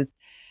miscarriages,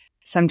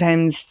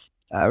 sometimes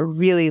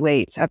really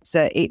late, up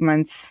to 8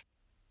 months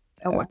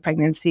of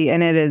pregnancy.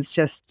 And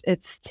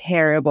it's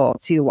terrible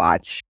to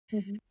watch.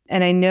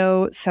 And I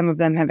know some of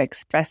them have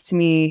expressed to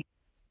me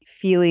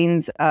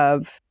feelings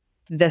of,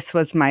 this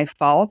was my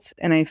fault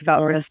and I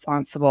felt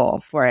responsible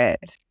for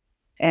it.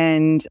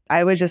 And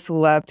I would just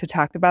love to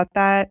talk about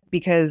that,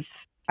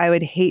 because I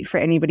would hate for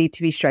anybody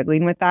to be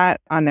struggling with that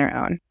on their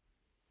own.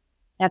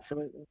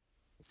 Absolutely.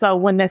 So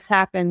when this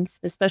happens,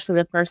 especially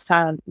the first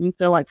time, you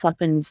feel like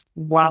something's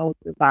wrong with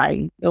your body.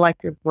 You feel like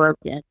you're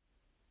broken.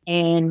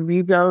 And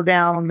you go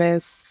down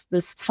this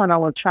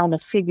tunnel of trying to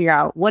figure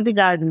out, what did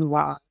I do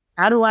wrong?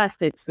 How do I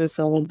fix this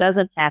so it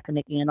doesn't happen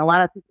again? A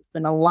lot of people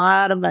spend a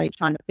lot of money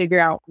trying to figure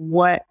out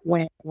what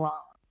went wrong.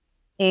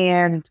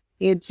 And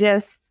it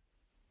just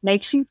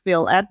makes you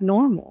feel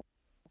abnormal.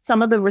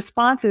 Some of the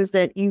responses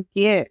that you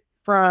get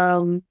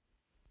from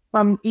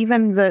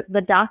even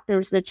the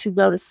doctors that you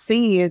go to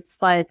see,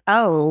 it's like,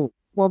 oh,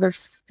 well,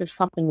 there's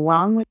something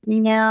wrong with me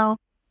now.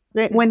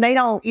 When they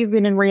don't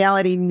even in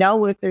reality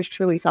know if there's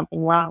truly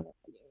something wrong with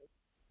you.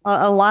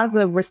 A lot of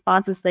the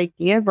responses they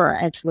give are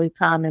actually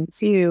common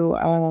too.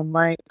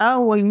 Like,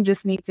 oh, well, you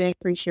just need to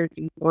increase your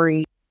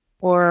D3,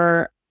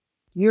 or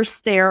you're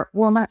sterile.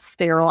 Well, not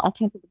sterile. I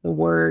can't think of the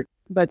word,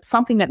 but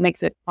something that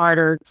makes it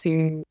harder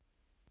to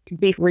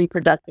be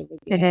reproductive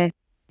again.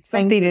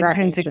 Something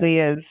intrinsically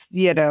is,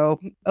 a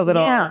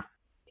little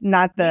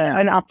not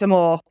an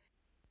optimal.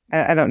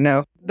 I don't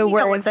know the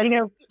word.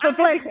 I'm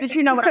like, did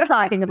you know what I'm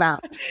talking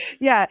about?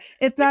 Yeah,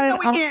 it's not an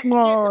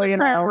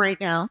optimal, right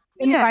now.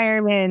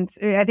 Environment.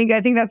 I think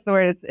that's the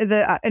word. It's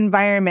the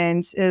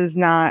environment is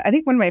not. I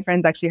think one of my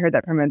friends actually heard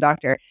that from a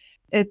doctor.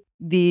 It's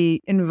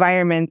the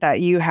environment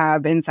that you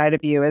have inside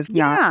of you is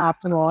not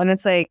optimal, and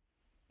it's like,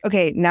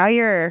 okay, now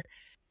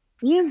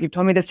you've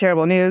told me this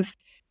terrible news,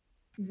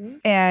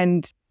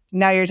 and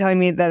now you're telling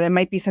me that it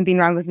might be something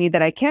wrong with me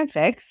that I can't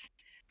fix.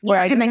 Or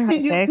I can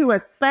send you to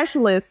a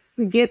specialist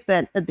to get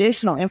that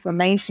additional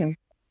information,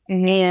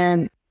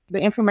 and the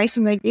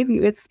information they give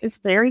you, it's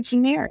very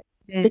generic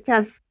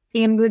because at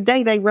the end of the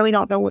day, they really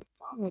don't know what's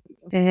wrong with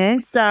you.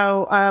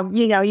 So,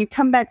 you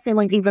come back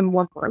feeling even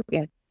more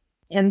broken.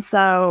 And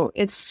so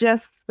it's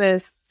just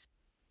this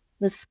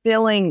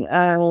feeling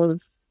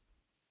of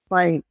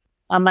like,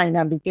 I might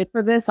not be good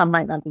for this. I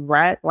might not be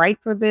right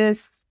for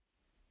this.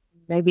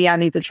 Maybe I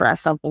need to try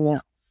something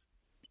else.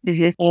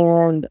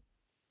 And,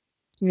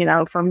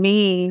 for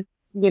me,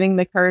 getting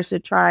the courage to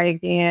try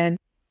again,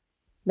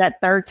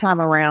 that third time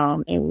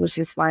around, it was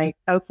just like,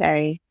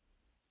 okay,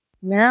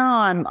 now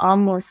I'm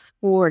almost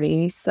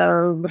 40.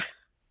 So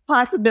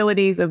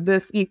possibilities of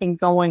this even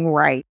going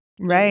right.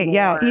 Right.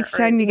 Yeah. Each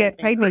time you get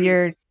pregnant,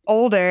 you're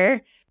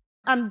older.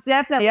 I'm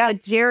definitely a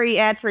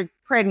geriatric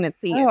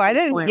pregnancy. Oh, I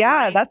didn't.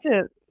 Right?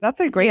 That's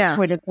a great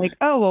point. It's like,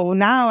 oh, well,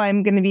 now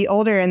I'm going to be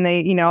older, and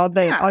they,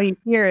 all you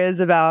hear is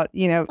about,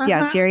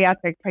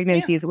 geriatric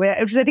pregnancies,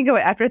 which I think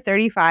after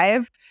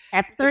 35.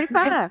 After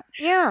 35,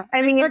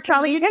 I mean,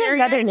 Charlie, you get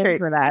another name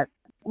for that.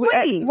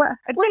 Please,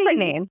 a different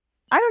name.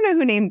 I don't know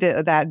who named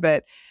that,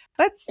 but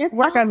let's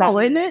work on that.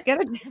 Isn't it?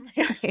 Get a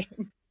different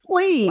name.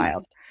 Please.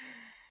 Wild.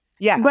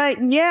 Yeah. But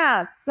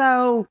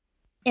so,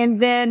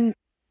 and then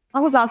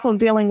I was also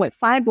dealing with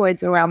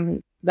fibroids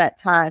around that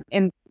time,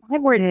 and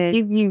fibroids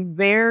give you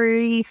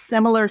very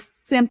similar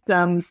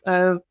symptoms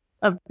of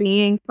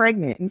being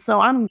pregnant. And so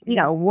I'm,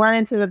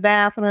 running to the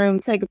bathroom,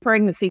 take a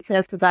pregnancy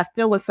test because I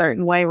feel a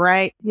certain way,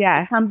 right?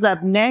 Yeah. It comes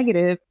up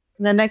negative,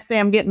 and the next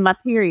day I'm getting my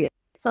period.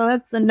 So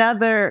that's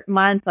another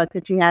mind fuck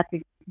that you have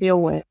to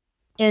deal with.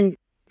 And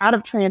out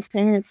of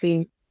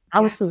transparency, I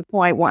was to the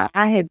point where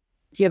I had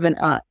given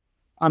up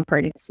on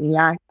pregnancy.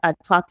 I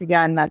talked to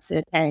God and I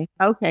said, hey,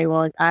 okay,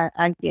 well,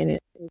 I get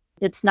it.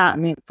 It's not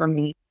meant for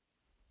me.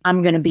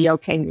 I'm going to be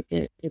okay with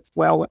it. It's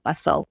well with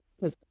myself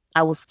because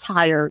I was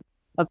tired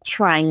of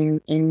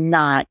trying and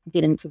not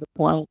getting to the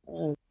point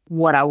of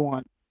what I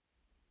want.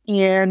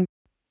 And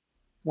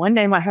one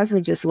day my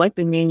husband just looked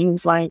at me and he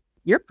was like,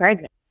 you're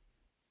pregnant.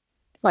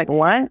 It's like,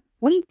 what?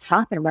 What are you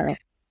talking about?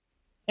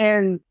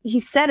 And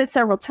he said it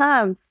several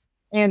times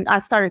and I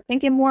started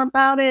thinking more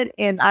about it.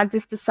 And I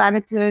just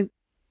decided to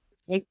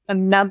take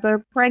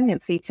another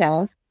pregnancy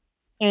test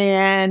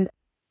and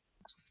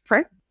I was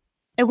pregnant.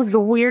 It was the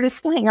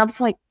weirdest thing. I was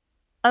like,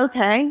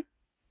 okay,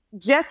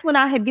 just when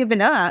I had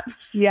given up.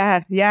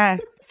 Yeah.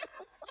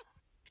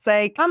 It's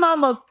like, I'm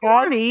almost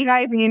 40.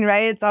 Timing,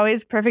 right? It's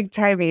always perfect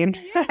timing.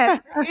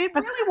 Yes, it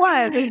really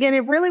was. Again,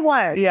 it really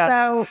was.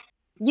 Yeah.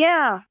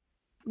 So,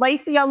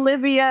 Lacey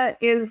Olivia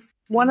is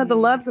one of the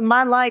loves of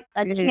my life.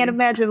 I can't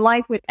imagine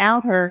life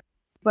without her.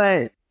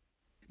 But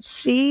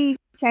she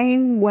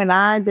came when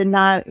I did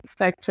not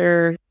expect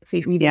her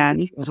to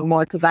be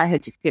more because I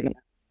had just given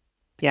up.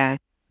 Yeah.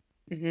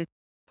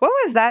 What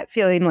was that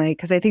feeling like?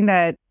 Because I think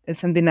that is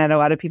something that a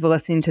lot of people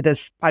listening to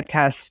this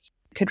podcast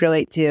could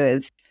relate to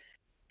is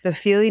the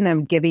feeling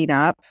of giving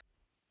up.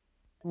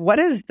 What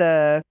is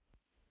I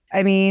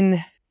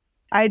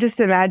just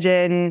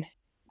imagine,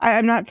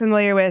 I'm not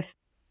familiar with,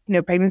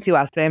 pregnancy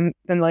loss, but I'm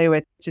familiar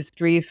with just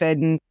grief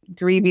and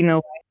grieving a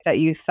life that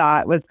you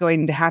thought was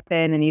going to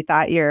happen and you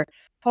thought your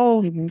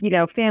whole,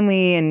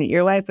 family and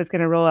your life was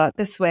going to roll out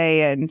this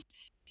way. And,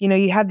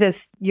 you have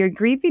you're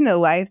grieving a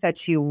life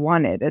that you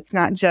wanted. It's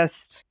not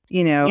just,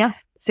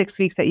 6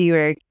 weeks that you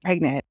were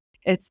pregnant.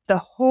 It's the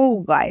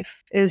whole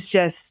life is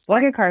just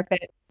like a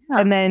carpet.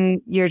 And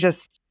then you're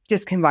just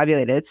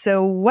discombobulated.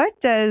 So what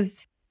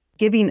does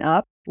giving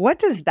up, what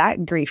does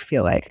that grief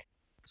feel like?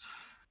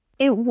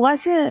 It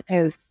wasn't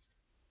as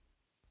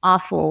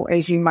awful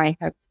as you might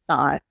have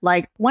thought.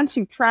 Like once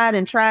you've tried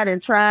and tried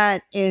and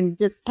tried and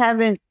just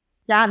haven't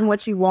gotten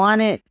what you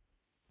wanted,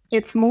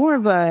 it was more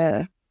of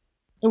a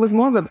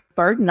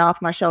burden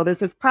off my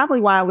shoulders. It's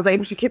probably why I was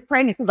able to get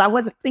pregnant because I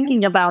wasn't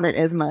thinking about it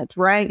as much,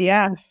 right?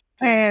 Yeah.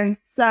 And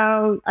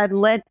so I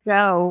let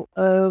go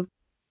of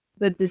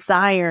the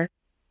desire.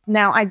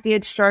 Now I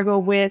did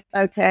struggle with,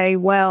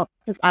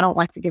 because I don't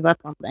like to give up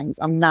on things.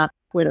 I'm not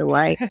a quitter,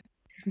 right?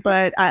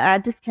 But I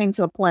just came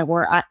to a point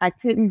where I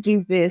couldn't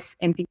do this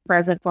and be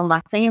present for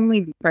my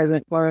family, be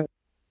present for,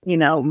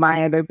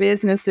 my other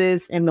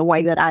businesses in the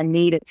way that I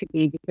needed to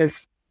be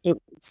because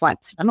it's like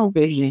tunnel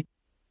vision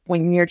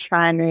when you're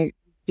trying to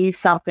do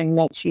something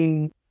that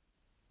you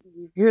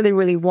really,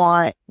 really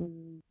want.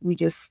 You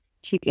just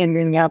keep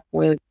ending up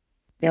with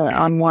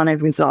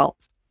unwanted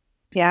results.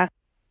 Yeah.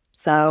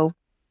 So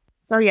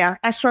So yeah,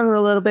 I struggled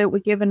a little bit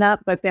with giving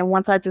up, but then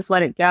once I just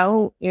let it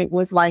go, it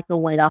was like a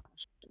weight off my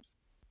shoulders.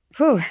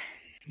 Whew.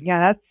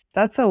 Yeah,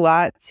 that's a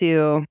lot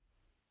to,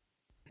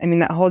 I mean,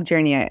 that whole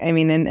journey. I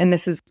mean, and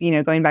this is,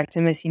 going back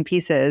to missing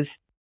pieces,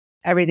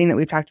 everything that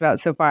we've talked about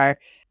so far.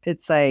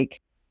 It's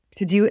like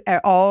to do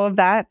all of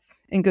that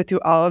and go through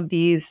all of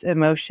these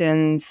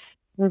emotions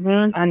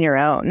on your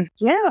own.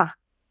 Yeah.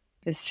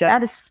 It's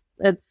That just,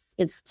 is,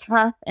 it's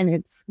tough, and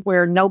it's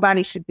where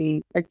nobody should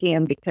be,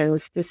 again,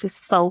 because this is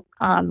so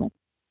common.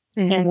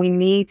 And we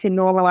need to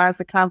normalize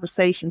the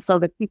conversation so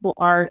that people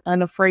are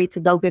unafraid to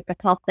go get the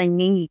help they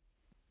need.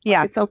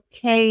 yeah. It's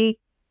okay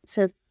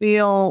to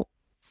feel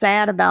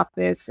sad about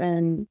this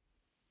and,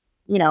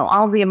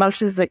 all the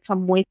emotions that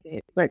come with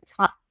it. But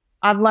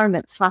I've learned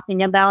that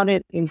talking about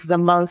it is the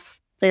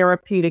most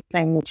therapeutic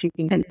thing that you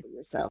can do for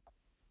yourself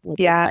with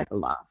this type of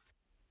loss.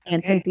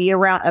 And to be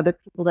around other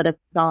people that have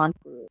gone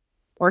through it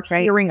or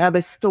hearing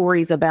other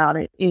stories about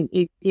it,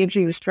 it gives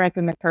you the strength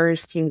and the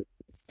courage to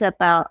step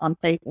out on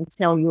faith and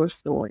tell your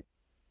story.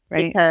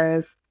 Right.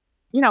 Because,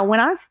 when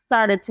I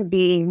started to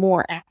be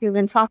more active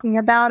in talking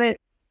about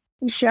it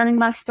and sharing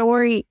my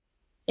story,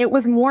 it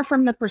was more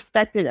from the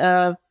perspective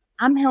of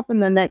I'm helping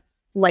the next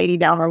lady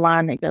down the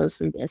line that goes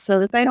through this so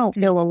that they don't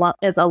feel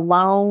as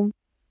alone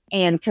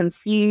and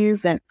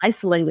confused and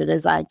isolated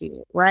as I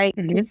did. Right.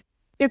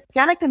 It's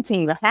going to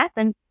continue to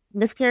happen.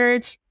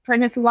 Miscarriage,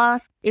 pregnancy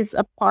loss is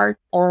a part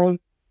of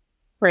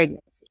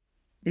pregnancy.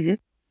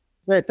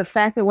 But the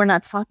fact that we're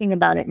not talking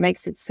about it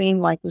makes it seem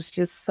like it's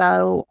just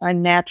so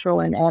unnatural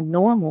and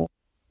abnormal.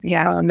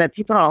 Yeah. That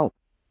people don't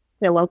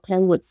feel okay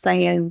with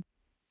saying,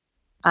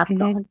 I've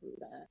gone through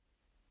that.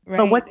 Right.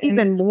 But what's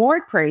even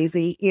more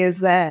crazy is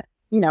that,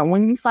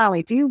 when you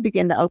finally do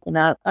begin to open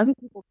up, other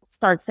people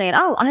start saying,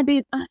 oh, I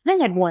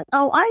had one.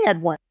 Oh, I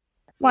had one.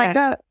 It's like,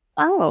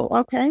 oh,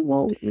 okay.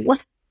 Well,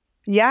 what?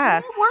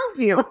 Yeah. Where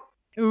were you?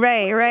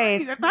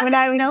 Right. When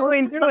I was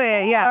going through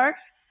it, yeah.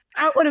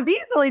 I would have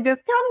easily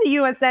just come to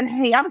you and said,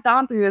 hey, I've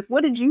gone through this.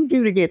 What did you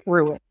do to get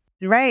through it?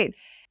 Right.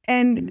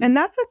 And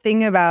that's the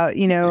thing about,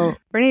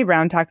 Brene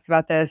Brown talks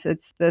about this.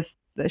 It's this,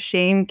 the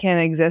shame can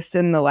exist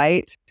in the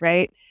light,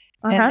 right?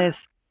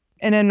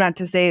 And I'm not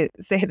to say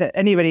that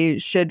anybody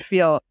should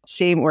feel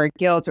shame or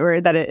guilt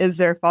or that it is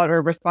their fault or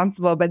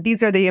responsible, but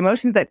these are the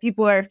emotions that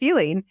people are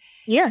feeling.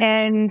 Yeah.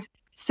 And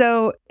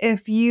so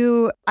if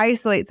you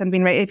isolate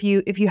something, right, if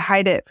you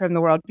hide it from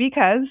the world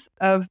because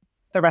of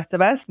the rest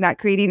of us not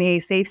creating a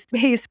safe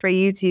space for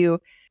you to,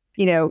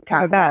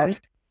 talk about,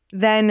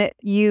 then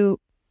you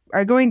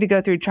are going to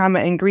go through trauma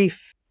and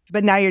grief,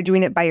 but now you're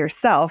doing it by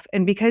yourself.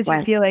 And because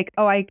you feel like,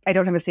 oh, I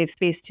don't have a safe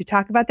space to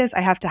talk about this,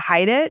 I have to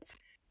hide it.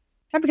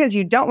 Not because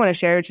you don't want to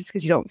share it, just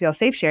because you don't feel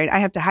safe sharing. I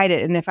have to hide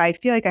it. And if I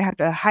feel like I have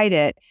to hide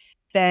it,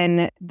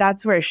 then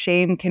that's where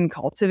shame can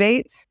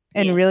cultivate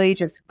and really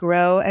just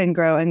grow and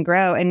grow and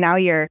grow. And now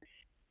your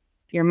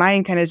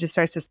mind kind of just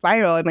starts to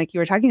spiral. And like you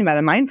were talking about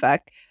a mind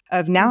fuck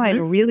of now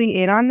I'm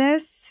really in on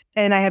this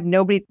and I have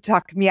nobody to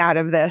talk me out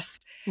of this.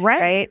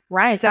 Right.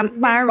 So I'm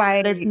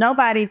spiraling. There's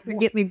nobody to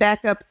get me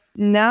back up.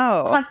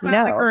 No.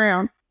 The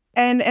ground.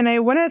 And I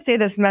want to say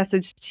this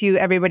message to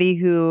everybody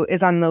who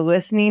is on the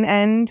listening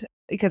end,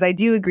 because I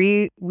do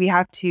agree we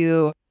have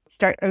to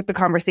start the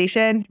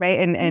conversation, right?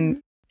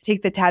 And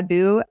take the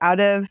taboo out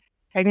of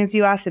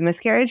pregnancy loss and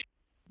miscarriage.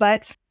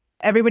 But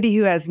everybody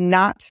who has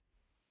not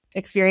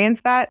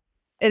experienced that,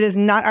 it is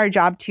not our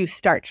job to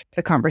start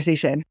the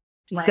conversation.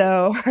 Right.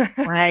 So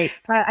right.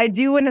 I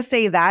do want to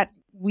say that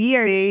we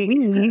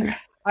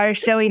are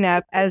showing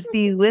up as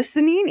the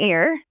listening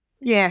ear.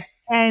 Yes.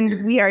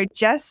 And we are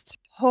just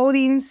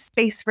holding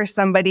space for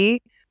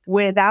somebody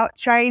without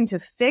trying to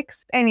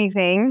fix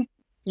anything.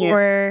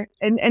 Yes.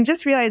 And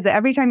just realize that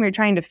every time you're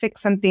trying to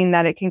fix something,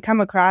 that it can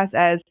come across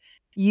as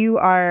you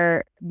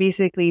are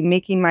basically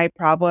making my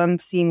problem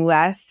seem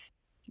less,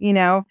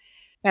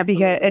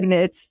 because and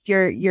it's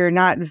you're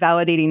not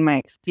validating my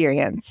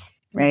experience,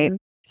 right?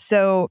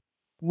 So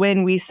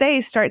when we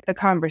say start the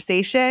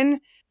conversation,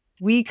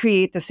 we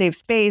create the safe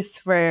space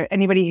for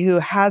anybody who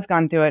has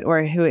gone through it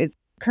or who is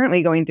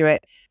currently going through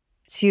it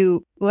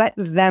to let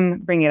them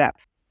bring it up.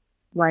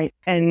 Right.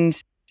 And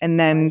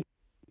then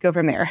go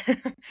from there.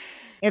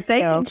 If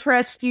they can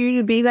trust you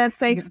to be that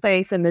safe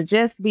space and to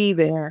just be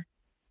there,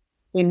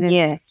 then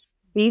yes,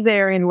 be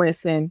there and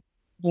listen.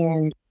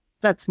 And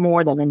that's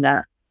more than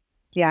enough.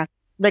 Yeah.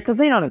 Because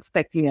they don't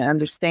expect you to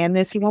understand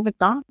this. You haven't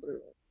gone through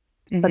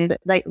it.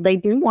 But they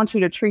do want you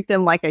to treat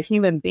them like a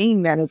human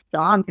being that has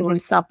gone through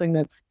something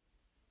that's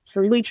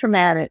truly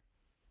traumatic.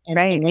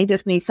 And they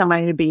just need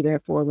somebody to be there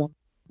for them.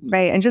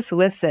 Right. And just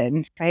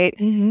listen, right?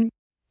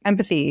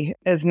 Empathy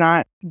is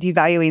not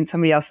devaluing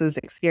somebody else's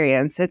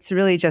experience. It's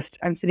really just,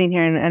 I'm sitting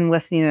here and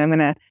listening,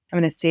 and I'm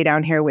gonna stay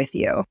down here with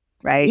you,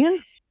 right? Yeah.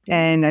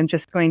 And I'm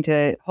just going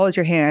to hold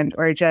your hand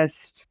or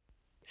just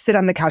sit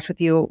on the couch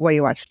with you while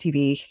you watch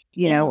TV,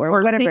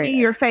 or whatever. See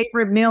your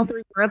favorite meal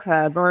through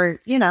Grubhub, or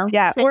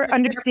yeah, or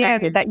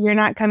understand that you're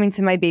not coming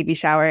to my baby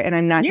shower and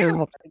I'm not going to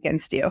hold it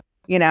against you,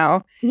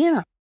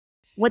 Yeah.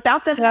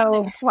 Without them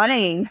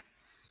explaining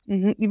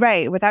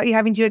Right. Without you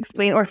having to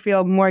explain or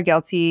feel more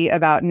guilty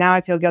about, now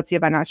I feel guilty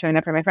about not showing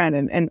up for my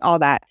friend and all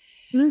that.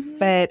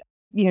 But,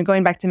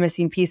 going back to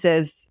missing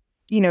pieces,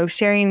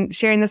 sharing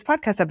this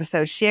podcast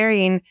episode,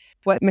 sharing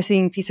what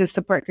Missing Pieces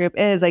support group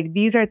is, like,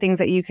 these are things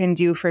that you can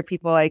do for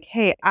people like,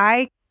 hey,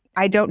 I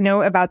don't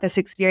know about this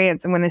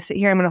experience. I'm going to sit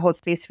here. I'm going to hold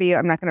space for you.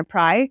 I'm not going to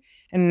pry,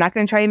 and I'm not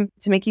going to try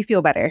to make you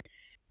feel better.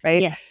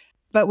 Right. Yeah.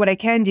 But what I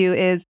can do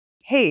is,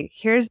 hey,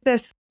 here's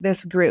this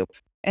group,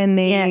 and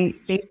they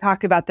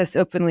talk about this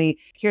openly.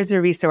 Here's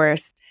a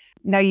resource.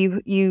 Now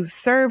you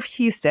serve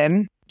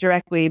Houston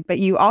directly, but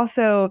you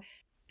also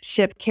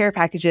ship care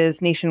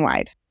packages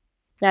nationwide.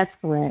 That's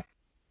correct.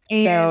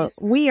 And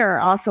we are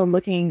also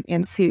looking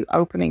into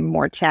opening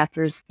more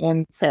chapters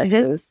in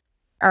Texas.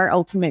 Our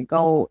ultimate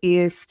goal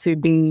is to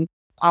be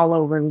all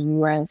over the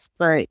U.S.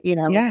 But,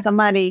 if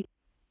somebody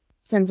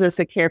sends us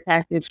a care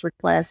package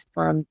request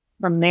from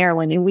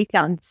Maryland, and we've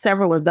gotten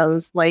several of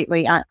those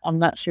lately. I'm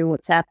not sure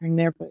what's happening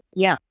there, but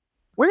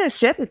we're going to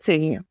ship it to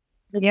you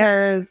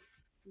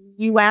because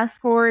you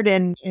asked for it,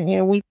 and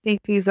we think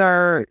these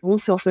are, we'll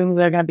still assume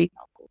they're going to be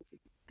helpful to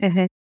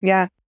you.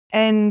 Yeah.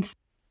 And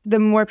the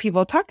more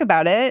people talk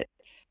about it,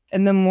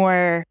 and the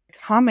more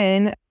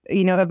common,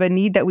 of a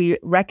need that we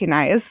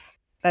recognize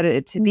that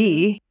it to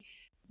be,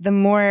 the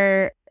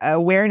more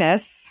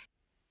awareness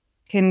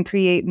can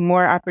create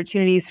more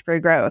opportunities for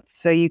growth.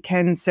 So you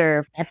can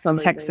serve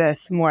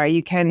Texas more.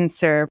 You can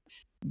serve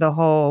the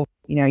whole,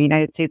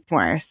 United States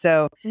more.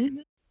 So,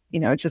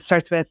 it just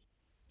starts with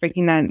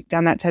breaking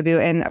down that taboo.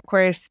 And of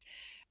course,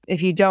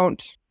 if you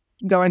don't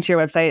go onto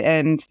your website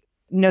and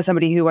know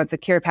somebody who wants a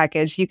care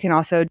package, you can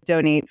also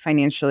donate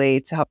financially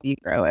to help you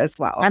grow as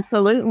well.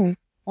 Absolutely.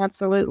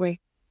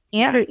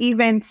 And or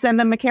even send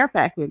them a care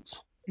package.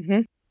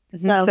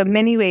 So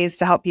many ways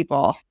to help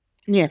people.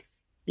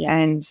 Yes.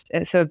 And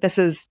so if this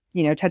is,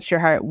 touched your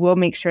heart, we'll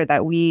make sure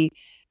that we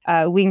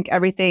link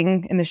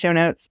everything in the show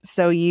notes,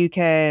 so you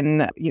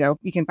can,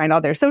 you can find all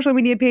their social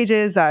media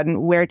pages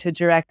on where to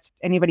direct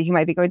anybody who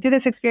might be going through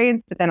this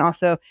experience, but then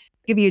also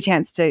give you a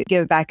chance to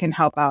give back and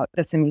help out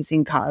this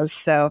amazing cause.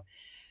 So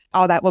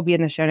all that will be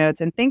in the show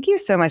notes. And thank you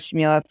so much,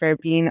 Jamilah, for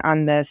being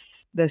on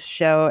this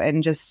show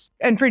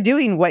and for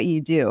doing what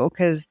you do.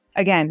 Because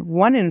again,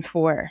 1 in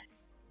 4,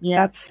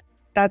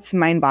 that's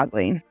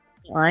mind-boggling.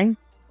 Right.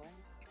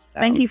 So,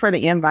 thank you for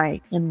the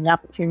invite and the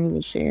opportunity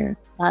to share.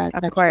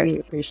 Of course. Really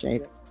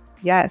appreciate it.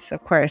 Yes,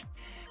 of course.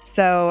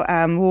 So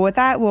with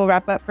that, we'll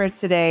wrap up for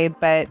today.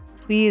 But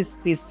please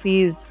visit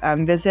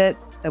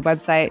the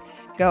website.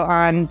 Go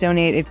on,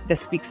 donate if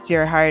this speaks to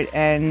your heart,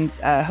 and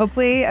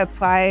hopefully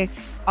apply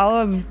all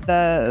of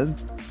the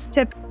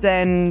tips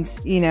and,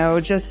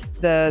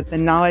 just the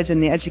knowledge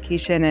and the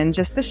education and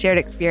just the shared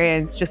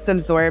experience. Just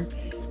absorb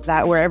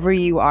that wherever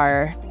you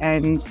are,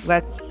 and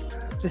let's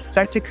just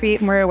start to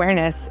create more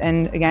awareness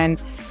and, again,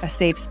 a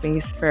safe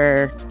space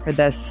for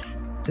this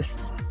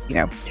just,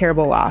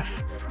 terrible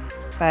loss.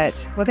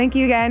 But, well, thank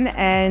you again,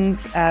 and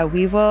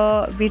we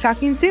will be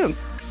talking soon.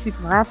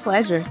 My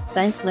pleasure.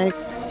 Thanks, Nick.